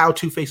of like how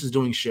Two-Face is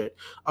doing shit.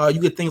 You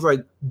get things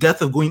like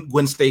Death of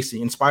Gwen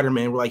Stacy and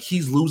Spider-Man, where like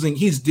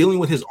he's dealing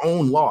with his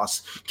own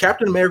loss.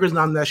 Captain America's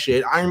not in that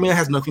shit. Iron Man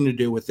has nothing to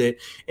do with it,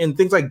 and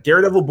things like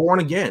Daredevil Born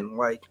Again,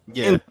 like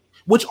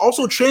which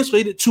also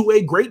translated to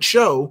a great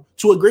show,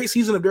 to a great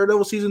season of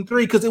Daredevil season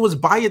 3, because it was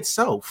by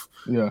itself.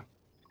 Yeah,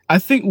 I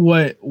think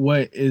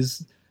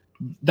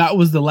that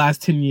was the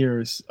last 10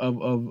 years of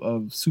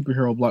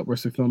superhero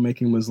blockbuster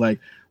filmmaking, was like,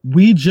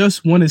 we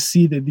just want to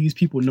see that these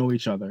people know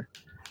each other.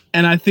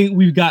 And I think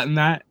we've gotten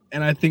that.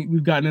 And I think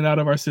we've gotten it out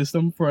of our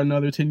system for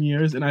another 10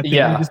 years. And I think we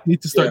just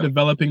need to start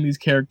developing these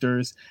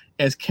characters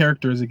as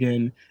characters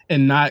again,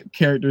 and not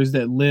characters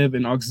that live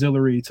in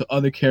auxiliary to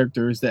other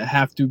characters that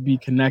have to be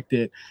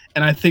connected.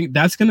 And I think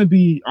that's going to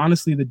be,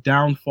 honestly, the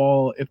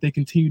downfall if they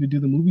continue to do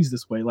the movies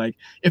this way. Like,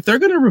 if they're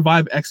going to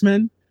revive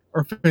X-Men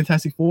or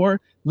Fantastic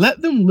Four,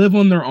 let them live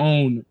on their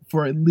own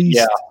for at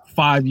least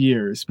 5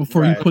 years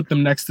before you put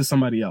them next to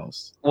somebody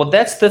else. Well,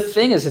 that's the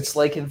thing, is it's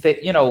like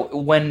that, you know,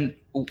 when,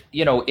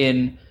 you know,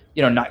 in,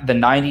 you know, the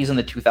 90s and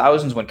the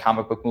 2000s, when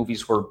comic book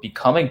movies were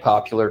becoming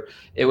popular,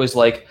 it was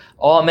like,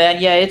 oh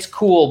man, yeah, it's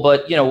cool,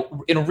 but, you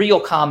know, in real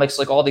comics,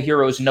 like, all the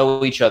heroes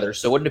know each other,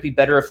 so wouldn't it be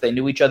better if they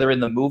knew each other in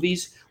the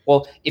movies?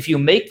 Well, if you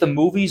make the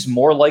movies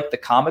more like the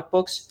comic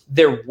books,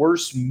 they're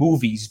worse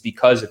movies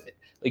because of it.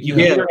 Like, you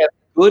either have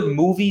good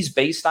movies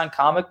based on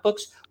comic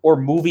books or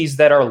movies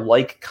that are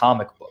like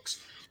comic books.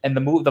 And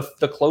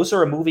the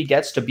closer a movie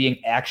gets to being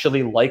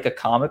actually like a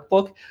comic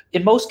book,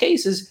 in most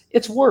cases,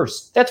 it's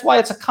worse. That's why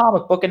it's a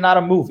comic book and not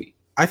a movie.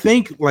 I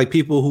think like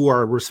people who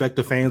are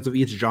respective fans of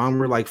each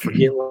genre, like,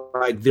 forget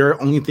like there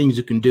are only things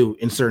you can do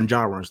in certain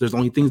genres. There's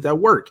only things that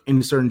work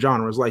in certain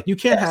genres. Like, you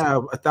can't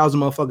have 1,000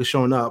 motherfuckers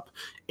showing up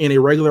in a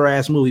regular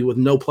ass movie with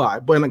no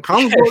plot. But in a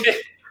comic book,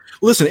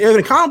 listen, in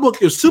a comic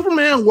book, if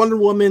Superman, Wonder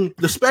Woman,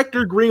 the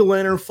Spectre, Green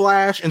Lantern,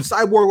 Flash, and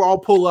Cyborg all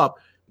pull up,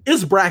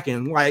 it's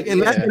Bracken. Like,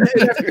 and that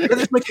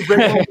just makes it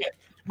great.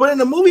 But in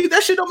the movie,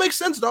 that shit don't make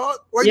sense, dog.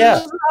 Like,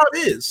 this is how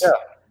it is. Yeah.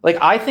 Like,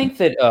 I think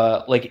that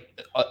like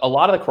a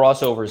lot of the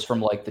crossovers from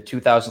like the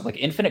 2000s, like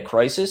Infinite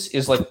Crisis,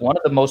 is like one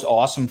of the most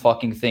awesome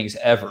fucking things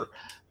ever.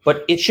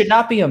 But it should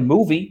not be a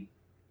movie,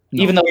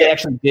 even though they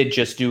actually did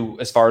just do,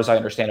 as far as I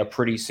understand, a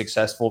pretty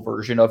successful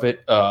version of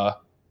it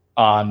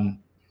on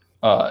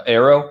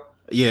Arrow.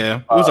 Yeah,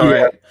 it was all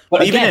right.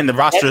 But even then, the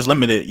roster is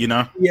limited, you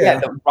know? Yeah,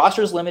 the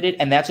roster is limited,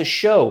 and that's a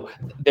show.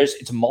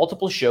 It's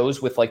multiple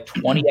shows with like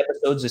 20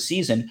 episodes a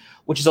season,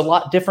 which is a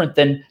lot different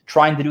than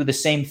trying to do the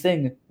same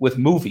thing with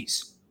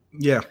movies.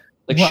 Yeah.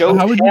 Like, shows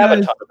have a ton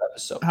of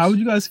episodes. How would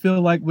you guys feel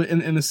like,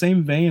 in the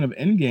same vein of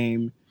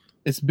Endgame,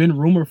 it's been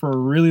rumored for a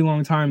really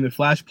long time that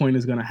Flashpoint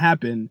is going to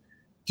happen.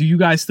 Do you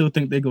guys still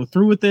think they go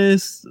through with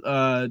this?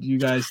 Do you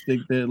guys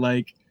think that,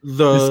 like...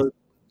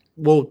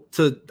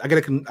 I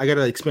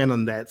gotta expand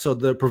on that. So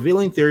the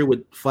prevailing theory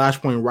with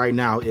Flashpoint right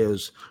now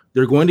is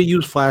they're going to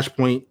use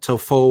Flashpoint to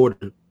fold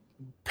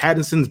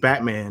Pattinson's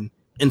Batman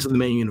into the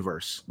main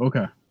universe.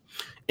 Okay.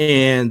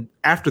 And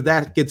after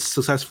that gets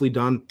successfully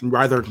done,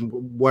 rather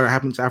what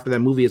happens after that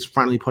movie is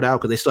finally put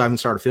out, because they still haven't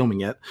started filming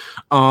yet.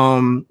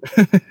 Well,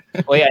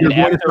 yeah, and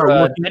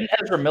after didn't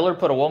Ezra Miller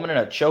put a woman in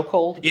a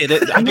chokehold? Yeah,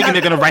 I'm thinking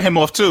they're gonna write him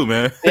off too,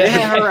 man. They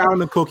had her out in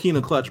the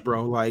cocaine clutch,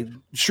 bro. Like,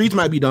 streets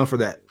might be done for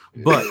that,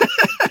 but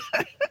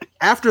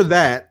after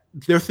that,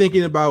 they're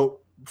thinking about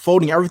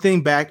folding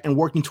everything back and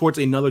working towards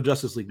another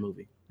Justice League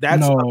movie.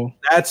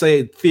 That's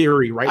a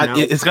theory right now.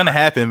 It's gonna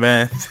happen,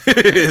 man.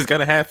 It's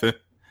gonna happen.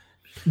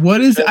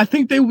 What is? I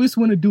think they just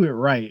want to do it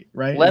right.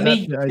 Let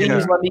me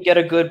get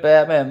a good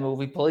Batman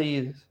movie,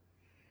 please.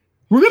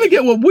 We're gonna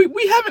get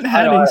we haven't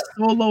had a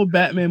solo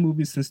Batman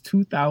movie since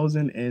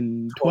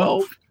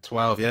 2012.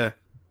 12, yeah.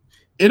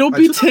 It'll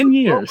be 10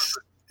 years.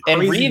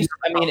 And Reeves,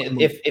 I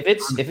mean, if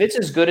it's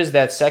as good as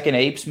that second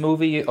Apes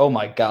movie, oh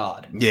my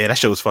god. Yeah, that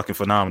show was fucking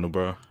phenomenal,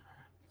 bro.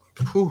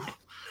 Whew.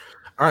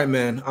 All right,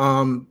 man.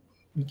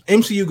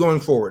 MCU going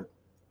forward.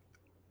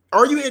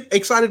 Are you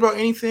excited about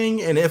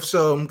anything? And if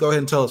so, go ahead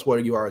and tell us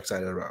what you are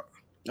excited about.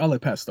 I'll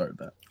let Pat start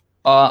that.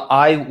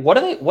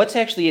 What's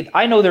actually?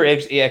 I know there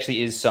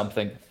actually is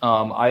something.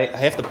 I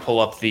have to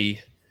pull up the.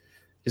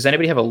 Does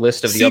anybody have a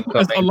list of the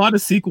upcoming? A lot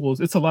of sequels.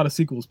 It's a lot of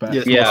sequels, Pat.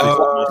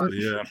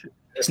 Yeah.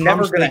 It's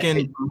never gonna.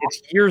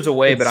 It's years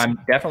away, but I'm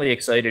definitely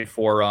excited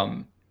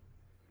for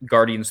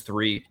Guardians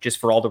 3, just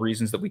for all the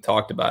reasons that we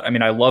talked about. I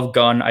mean, I love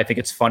Gunn. I think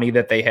it's funny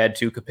that they had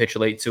to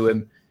capitulate to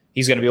him.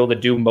 He's going to be able to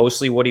do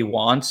mostly what he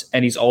wants,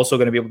 and he's also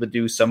going to be able to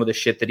do some of the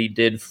shit that he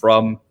did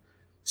from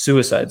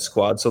Suicide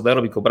Squad. So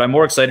that'll be cool. But I'm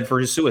more excited for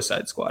his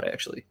Suicide Squad,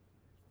 actually.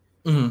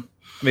 Mm-hmm.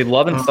 I mean,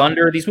 Love and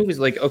Thunder, these movies,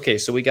 like, okay,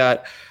 so we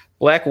got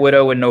Black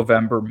Widow in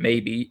November,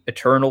 maybe.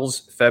 Eternals,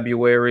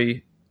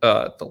 February.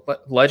 The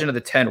Legend of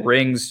the Ten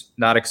Rings,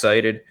 not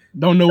excited.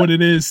 Don't know what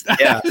it is.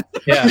 Yeah.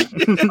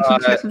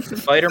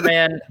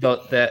 Spider-Man,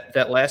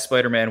 that last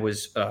Spider-Man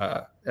was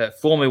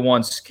fool me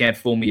once, can't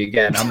fool me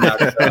again. I'm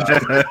not.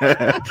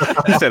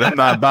 I said I'm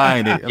not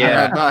buying it. I'm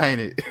not buying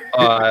it.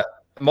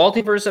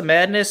 Multiverse of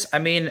Madness. I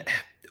mean,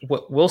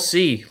 we'll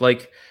see.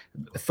 Like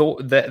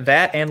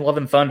that and Love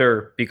and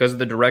Thunder, because of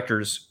the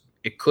directors,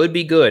 it could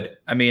be good.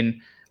 I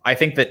mean, I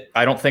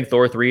don't think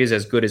Thor 3 is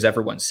as good as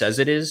everyone says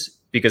it is,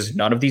 because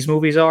none of these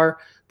movies are,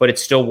 but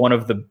it's still one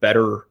of the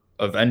better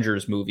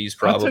Avengers movies,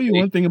 probably. I'll tell you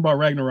one thing about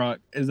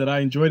Ragnarok is that I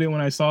enjoyed it when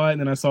I saw it,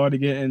 and then I saw it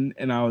again,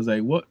 and I was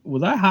like, "What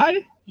was I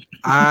high?"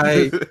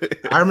 I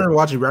remember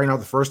watching Ragnarok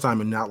the first time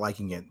and not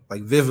liking it,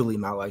 like vividly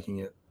not liking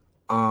it.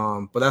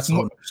 But that's a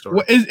whole other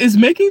story. Is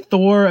making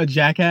Thor a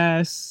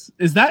jackass?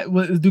 Is that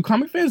do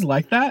comic fans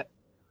like that?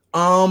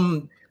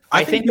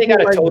 I think they got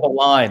to toe the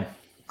line.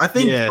 I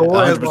think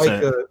Thor as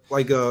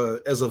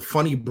as a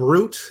funny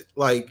brute,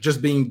 like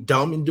just being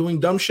dumb and doing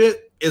dumb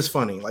shit is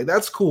funny. Like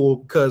that's cool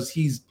because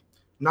he's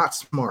not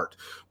smart,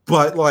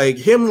 but like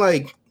him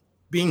like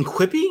being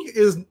quippy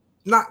is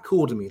not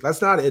cool to me.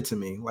 That's not it to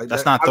me. Like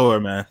that's not Thor,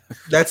 man.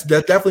 That's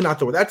definitely not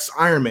Thor. That's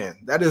Iron Man.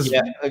 That's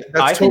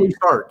Tony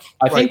Stark.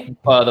 I think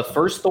the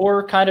first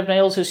Thor kind of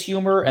nails his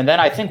humor, and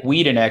then I think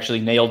Whedon actually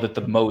nailed it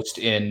the most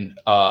in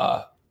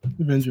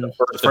Avengers.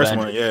 The first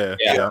one,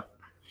 yeah.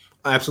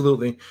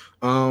 Absolutely.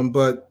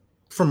 But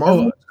for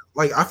Marvel,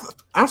 like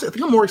honestly, I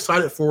think I'm more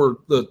excited for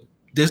the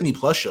Disney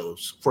Plus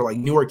shows for like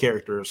newer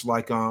characters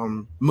like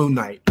Moon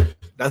Knight.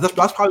 That's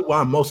probably what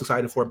I'm most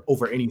excited for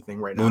over anything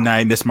right now. Moon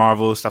Knight, Miss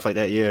Marvel, stuff like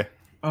that. Yeah.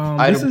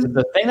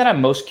 The thing that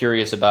I'm most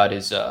curious about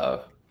is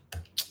the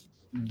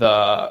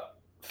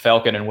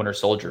Falcon and Winter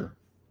Soldier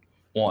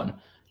one,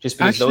 just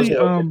because those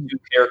are the two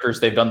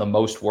characters they've done the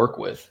most work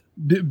with.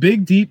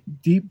 Big deep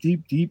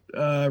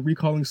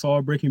recalling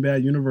Saul Breaking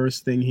Bad universe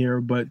thing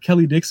here, but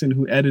Kelly Dixon,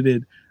 who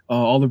edited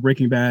all the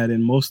Breaking Bad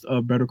and most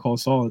of Better Call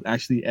Saul, is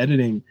actually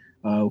editing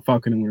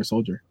Falcon and Winter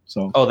Soldier.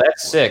 So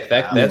that's sick.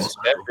 That's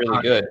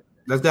really good.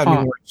 That's got me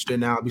more interested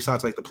now.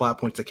 Besides like the plot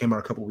points that came out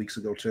a couple weeks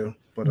ago too.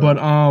 But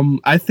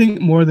I think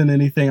more than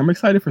anything, I'm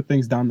excited for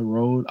things down the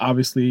road.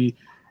 Obviously,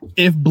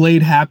 if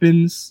Blade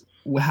happens,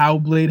 how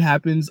Blade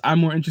happens, I'm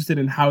more interested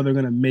in how they're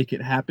gonna make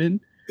it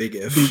happen. Big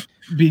if.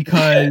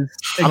 Because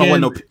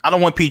again, I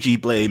don't want PG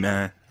Blade,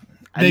 man.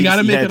 They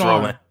gotta make it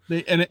all.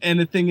 And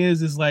the thing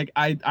is like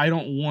I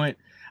want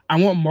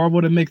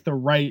Marvel to make the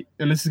right,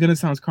 and this is gonna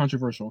sound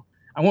controversial.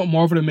 I want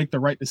Marvel to make the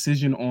right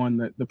decision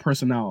on the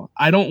personnel.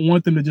 I don't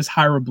want them to just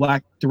hire a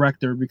black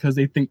director because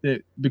they think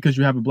that because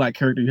you have a black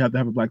character, you have to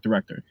have a black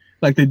director,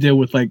 like they did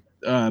with like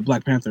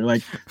Black Panther.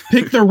 Like,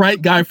 pick the right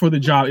guy for the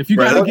job. If you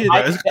gotta get,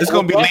 it's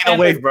gonna be Lena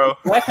Waithe, bro.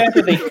 Black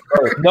Panther,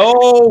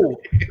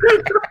 no.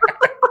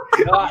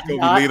 Not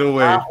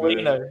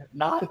Lena.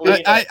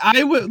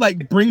 I would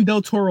like bring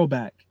Del Toro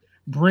back.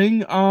 Bring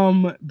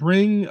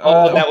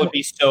that would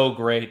be so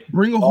great.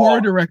 Bring a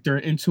horror director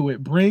into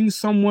it. Bring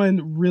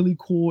someone really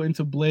cool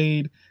into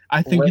Blade.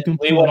 I think you can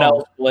pull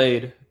off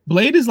Blade.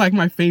 Blade is like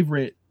my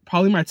favorite,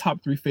 probably my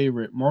top 3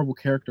 favorite Marvel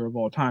character of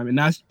all time, and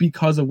that's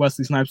because of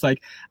Wesley Snipes.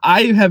 Like,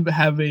 I have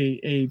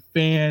a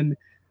fan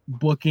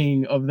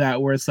booking of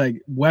that where it's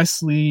like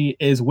Wesley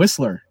is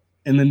Whistler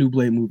in the new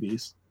Blade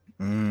movies.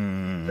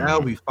 That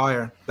would be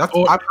fire.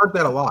 I've heard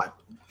that a lot.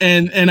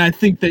 And I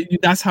think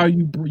that's how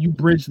you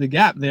bridge the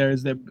gap. There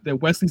is that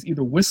Wesley's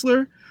either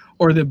Whistler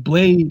or that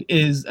Blade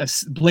is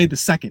Blade the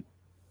second,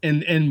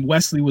 and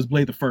Wesley was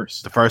Blade the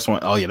first. The first one.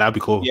 Oh yeah, that'd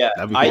be cool. Yeah,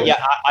 that'd be cool.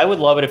 I would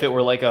love it if it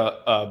were like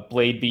a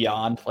Blade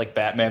Beyond, like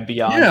Batman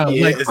Beyond. Yeah,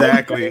 like,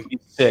 exactly.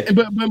 Sick.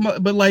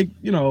 But like,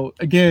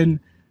 again,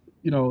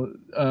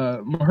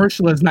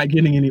 Mahershala is not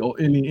getting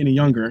any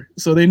younger,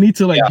 so they need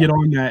to get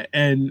on that.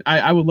 And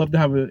I would love to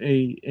have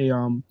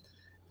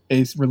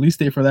a release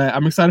date for that.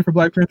 I'm excited for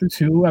Black Panther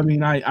 2. I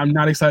mean, I'm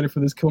not excited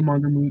for this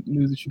Killmonger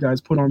news that you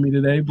guys put on me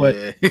today, but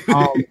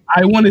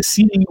I want to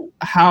see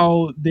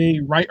how they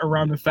write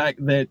around the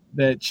fact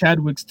that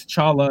Chadwick's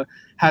T'Challa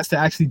has to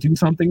actually do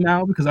something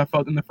now, because I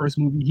felt in the first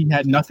movie he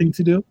had nothing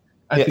to do.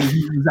 I think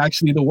he was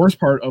actually the worst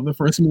part of the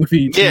first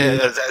movie.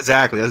 Yeah,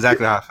 exactly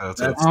how I felt.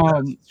 That's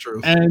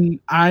true. And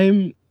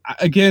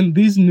again,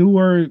 these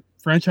newer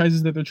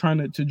franchises that they're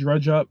trying to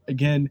drudge up,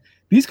 again,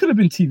 these could have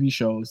been TV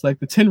shows, like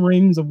the 10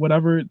 Rings of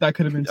whatever, that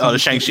could have been TV the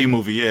Shang-Chi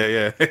movie,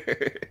 yeah.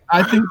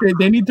 I think that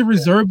they need to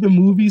reserve the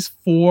movies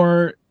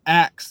for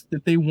acts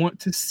that they want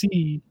to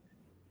see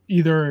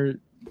either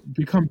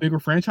become bigger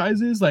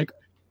franchises, like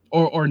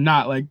or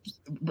not. Like,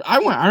 I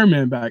want Iron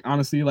Man back,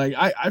 honestly. Like,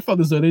 I felt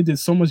as though they did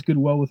so much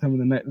goodwill with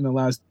him in the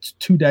last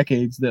 2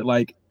 decades that,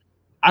 like,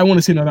 I want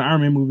to see another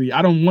Iron Man movie.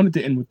 I don't want it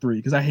to end with 3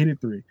 because I hated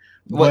 3.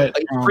 Well,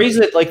 phrase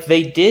it like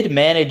they did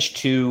manage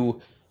to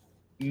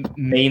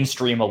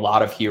mainstream a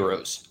lot of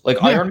heroes.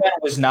 Like Iron Man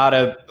was not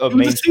a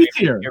mainstream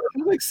hero.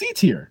 He was like C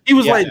tier. He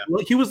was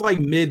like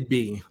mid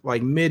B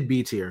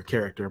tier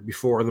character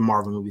before the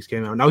Marvel movies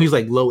came out. Now he's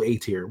like low A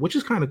tier, which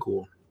is kind of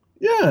cool.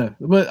 Yeah,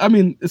 but I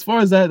mean, as far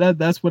as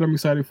that's what I'm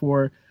excited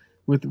for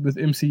with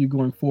MCU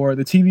going forward.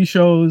 The TV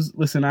shows,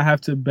 listen, I have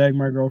to beg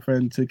my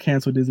girlfriend to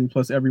cancel Disney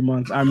Plus every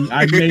month. I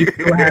may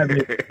still have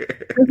it.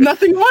 There's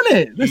nothing on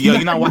it.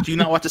 You not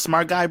watch the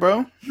Smart Guy,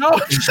 bro? No.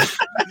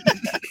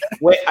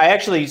 Wait,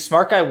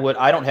 Smart Guy would.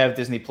 I don't have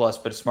Disney Plus,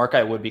 but Smart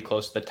Guy would be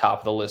close to the top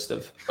of the list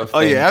of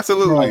Oh yeah,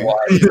 absolutely.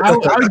 I'll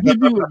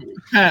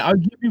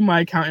give you my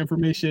account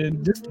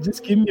information.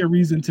 Just give me a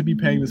reason to be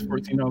paying this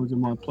 $14 a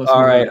month plus.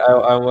 All right,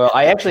 I will.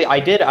 I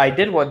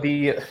did what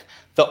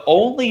the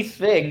only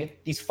thing,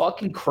 these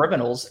fucking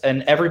criminals,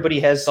 and everybody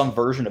has some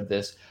version of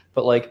this,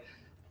 but like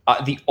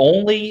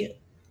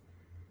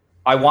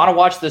I want to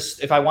watch this.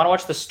 If I want to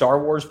watch the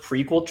Star Wars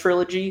prequel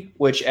trilogy,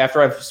 which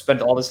after I've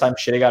spent all this time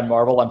shitting on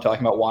Marvel, I'm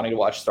talking about wanting to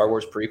watch Star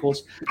Wars prequels.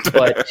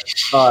 But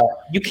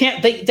you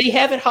can't. They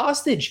have it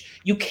hostage.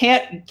 You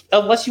can't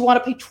unless you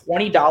want to pay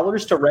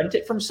 $20 to rent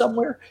it from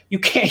somewhere. You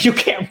can't get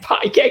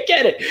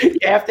it. You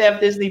have to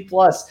have Disney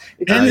Plus.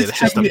 It's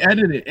heavily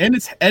edited, and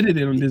it's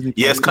edited on Disney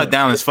Plus. Yeah, it's cut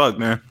down as fuck,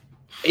 man.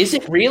 Is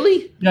it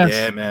really? Yes.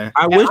 Yeah, man.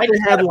 I wish they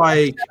had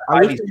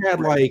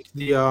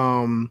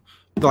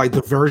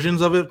the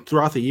versions of it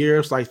throughout the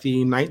years, like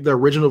the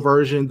original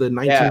version, the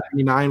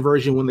 1999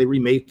 version when they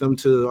remade them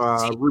to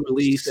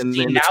re-release, and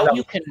then now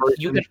you can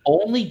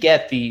only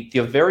get the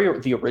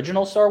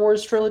original Star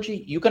Wars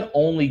trilogy. You can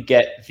only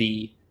get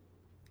the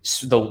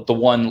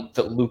one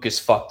that Lucas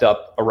fucked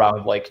up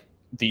around like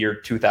the year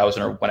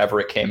 2000 or whenever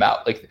it came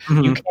out. Like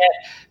you can't.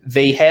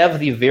 They have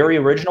the very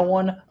original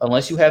one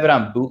unless you have it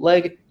on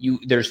bootleg.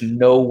 There's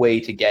no way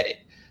to get it.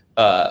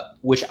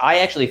 Which I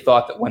actually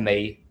thought that when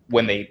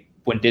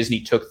Disney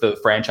took the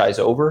franchise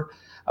over,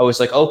 I was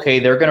like, okay,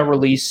 they're going to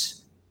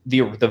release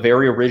the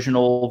very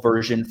original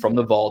version from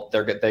the vault.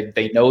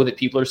 They know that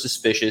people are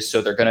suspicious,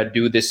 so they're going to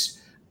do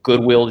this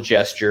goodwill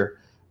gesture.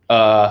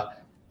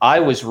 I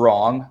was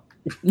wrong.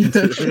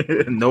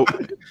 Nope.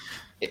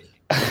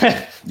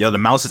 Yo, the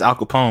mouse is Al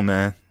Capone,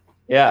 man.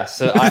 Yeah,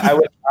 so I'd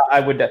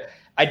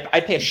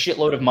pay a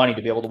shitload of money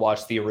to be able to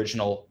watch the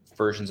original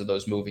versions of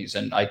those movies,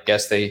 and I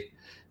guess they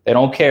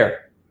don't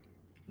care.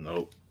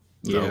 Nope.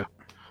 Yeah.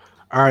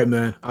 All right,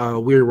 man.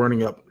 We're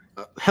running up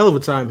a hell of a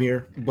time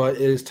here, but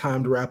it is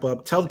time to wrap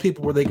up. Tell the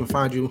people where they can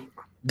find you,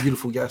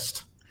 beautiful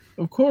guest.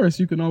 Of course,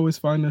 you can always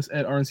find us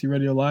at RNC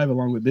Radio Live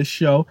along with this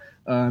show.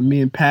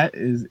 Me and Pat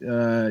is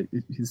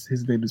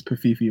his name is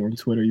Pafifi on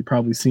Twitter. You've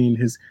probably seen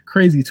his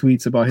crazy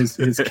tweets about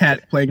his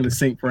cat playing in the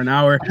sink for an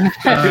hour.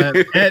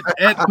 At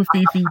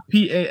Pafifi,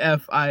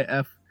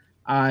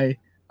 Pafifi.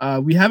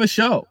 We have a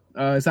show.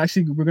 It's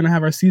actually, we're going to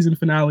have our season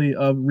finale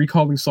of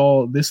Recalling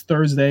Saul this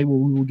Thursday, where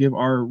we will give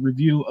our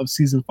review of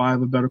season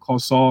 5 of Better Call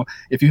Saul.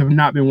 If you have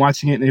not been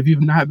watching it, and if you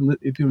have not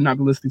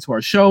been listening to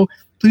our show,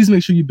 please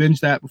make sure you binge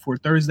that before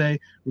Thursday.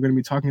 We're going to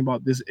be talking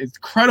about this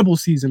incredible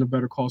season of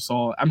Better Call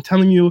Saul. I'm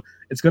telling you,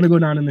 it's going to go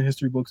down in the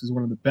history books as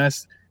one of the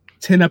best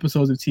 10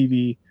 episodes of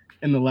TV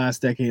in the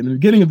last decade, in the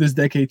beginning of this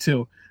decade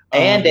too.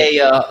 And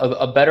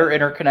a better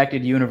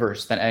interconnected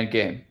universe than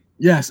Endgame.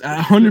 Yes,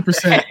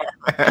 100%.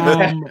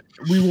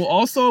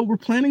 We're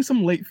planning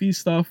some late fee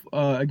stuff.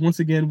 Once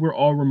again, we're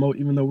all remote,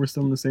 even though we're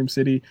still in the same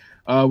city.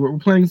 We're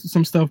planning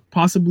some stuff,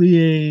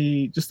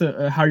 possibly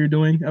a how you're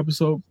doing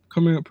episode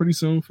coming up pretty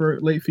soon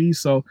for late fees.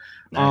 So,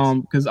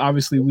 because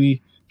obviously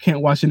we can't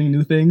watch any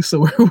new things,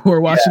 so we're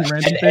watching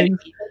random things.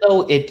 And even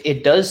though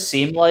it does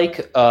seem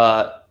like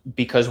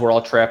because we're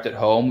all trapped at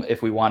home,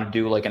 if we want to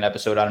do like an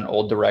episode on an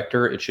old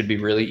director, it should be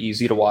really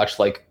easy to watch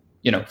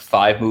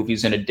 5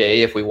 movies in a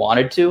day if we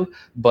wanted to,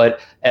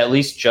 but at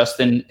least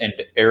Justin and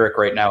Eric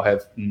right now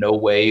have no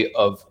way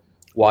of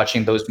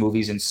watching those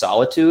movies in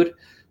solitude.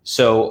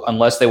 So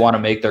unless they want to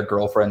make their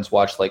girlfriends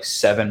watch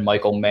 7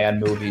 Michael Mann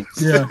movies,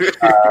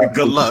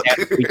 good luck.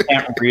 We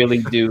can't really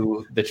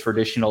do the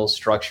traditional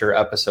structure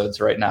episodes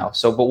right now.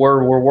 So, but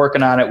we're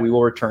working on it. We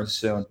will return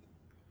soon.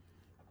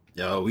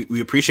 Yo, we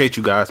appreciate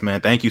you guys,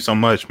 man. Thank you so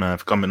much, man,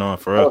 for coming on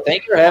for us. Oh,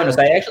 thank you for having us.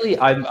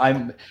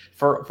 I'm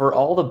for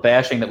all the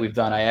bashing that we've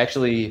done.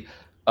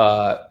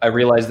 I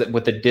realize that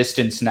with the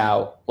distance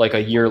now, like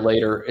a year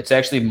later, it's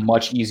actually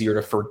much easier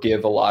to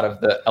forgive a lot of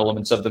the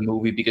elements of the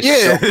movie because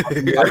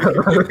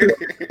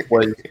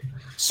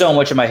so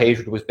much of my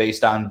hatred was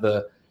based on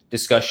the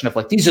discussion of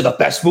like, these are the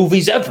best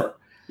movies ever.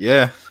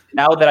 Yeah.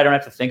 Now that I don't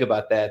have to think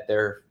about that,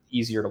 they're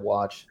easier to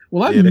watch.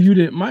 Well, I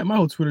muted my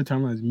whole Twitter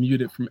timeline is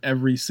muted from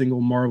every single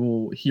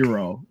Marvel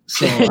hero,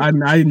 so I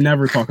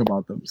never talk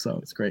about them. So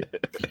it's great.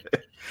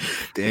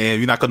 Damn,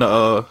 you're not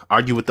gonna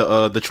argue with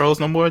the trolls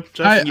no more,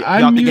 Jeff?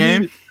 I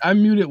muted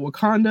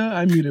Wakanda.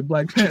 I muted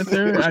Black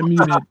Panther. I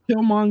muted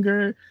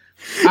Killmonger.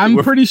 I'm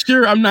pretty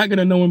sure I'm not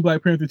gonna know when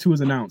Black Panther 2 is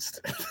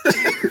announced.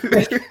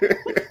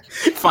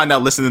 Find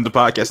out listening to the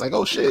podcast, like,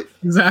 oh shit.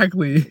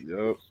 Exactly.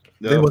 Yep.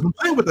 They wasn't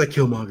playing with that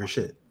Killmonger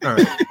shit. All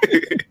right.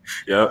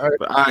 Yeah.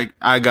 All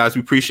right, guys.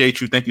 We appreciate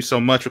you. Thank you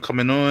so much for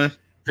coming on.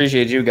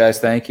 Appreciate you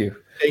guys. Thank you.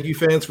 Thank you,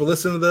 fans, for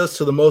listening to this,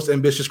 to the most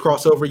ambitious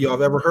crossover y'all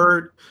have ever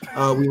heard.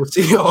 We will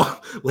see y'all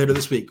later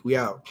this week. We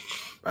out.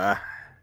 Bye.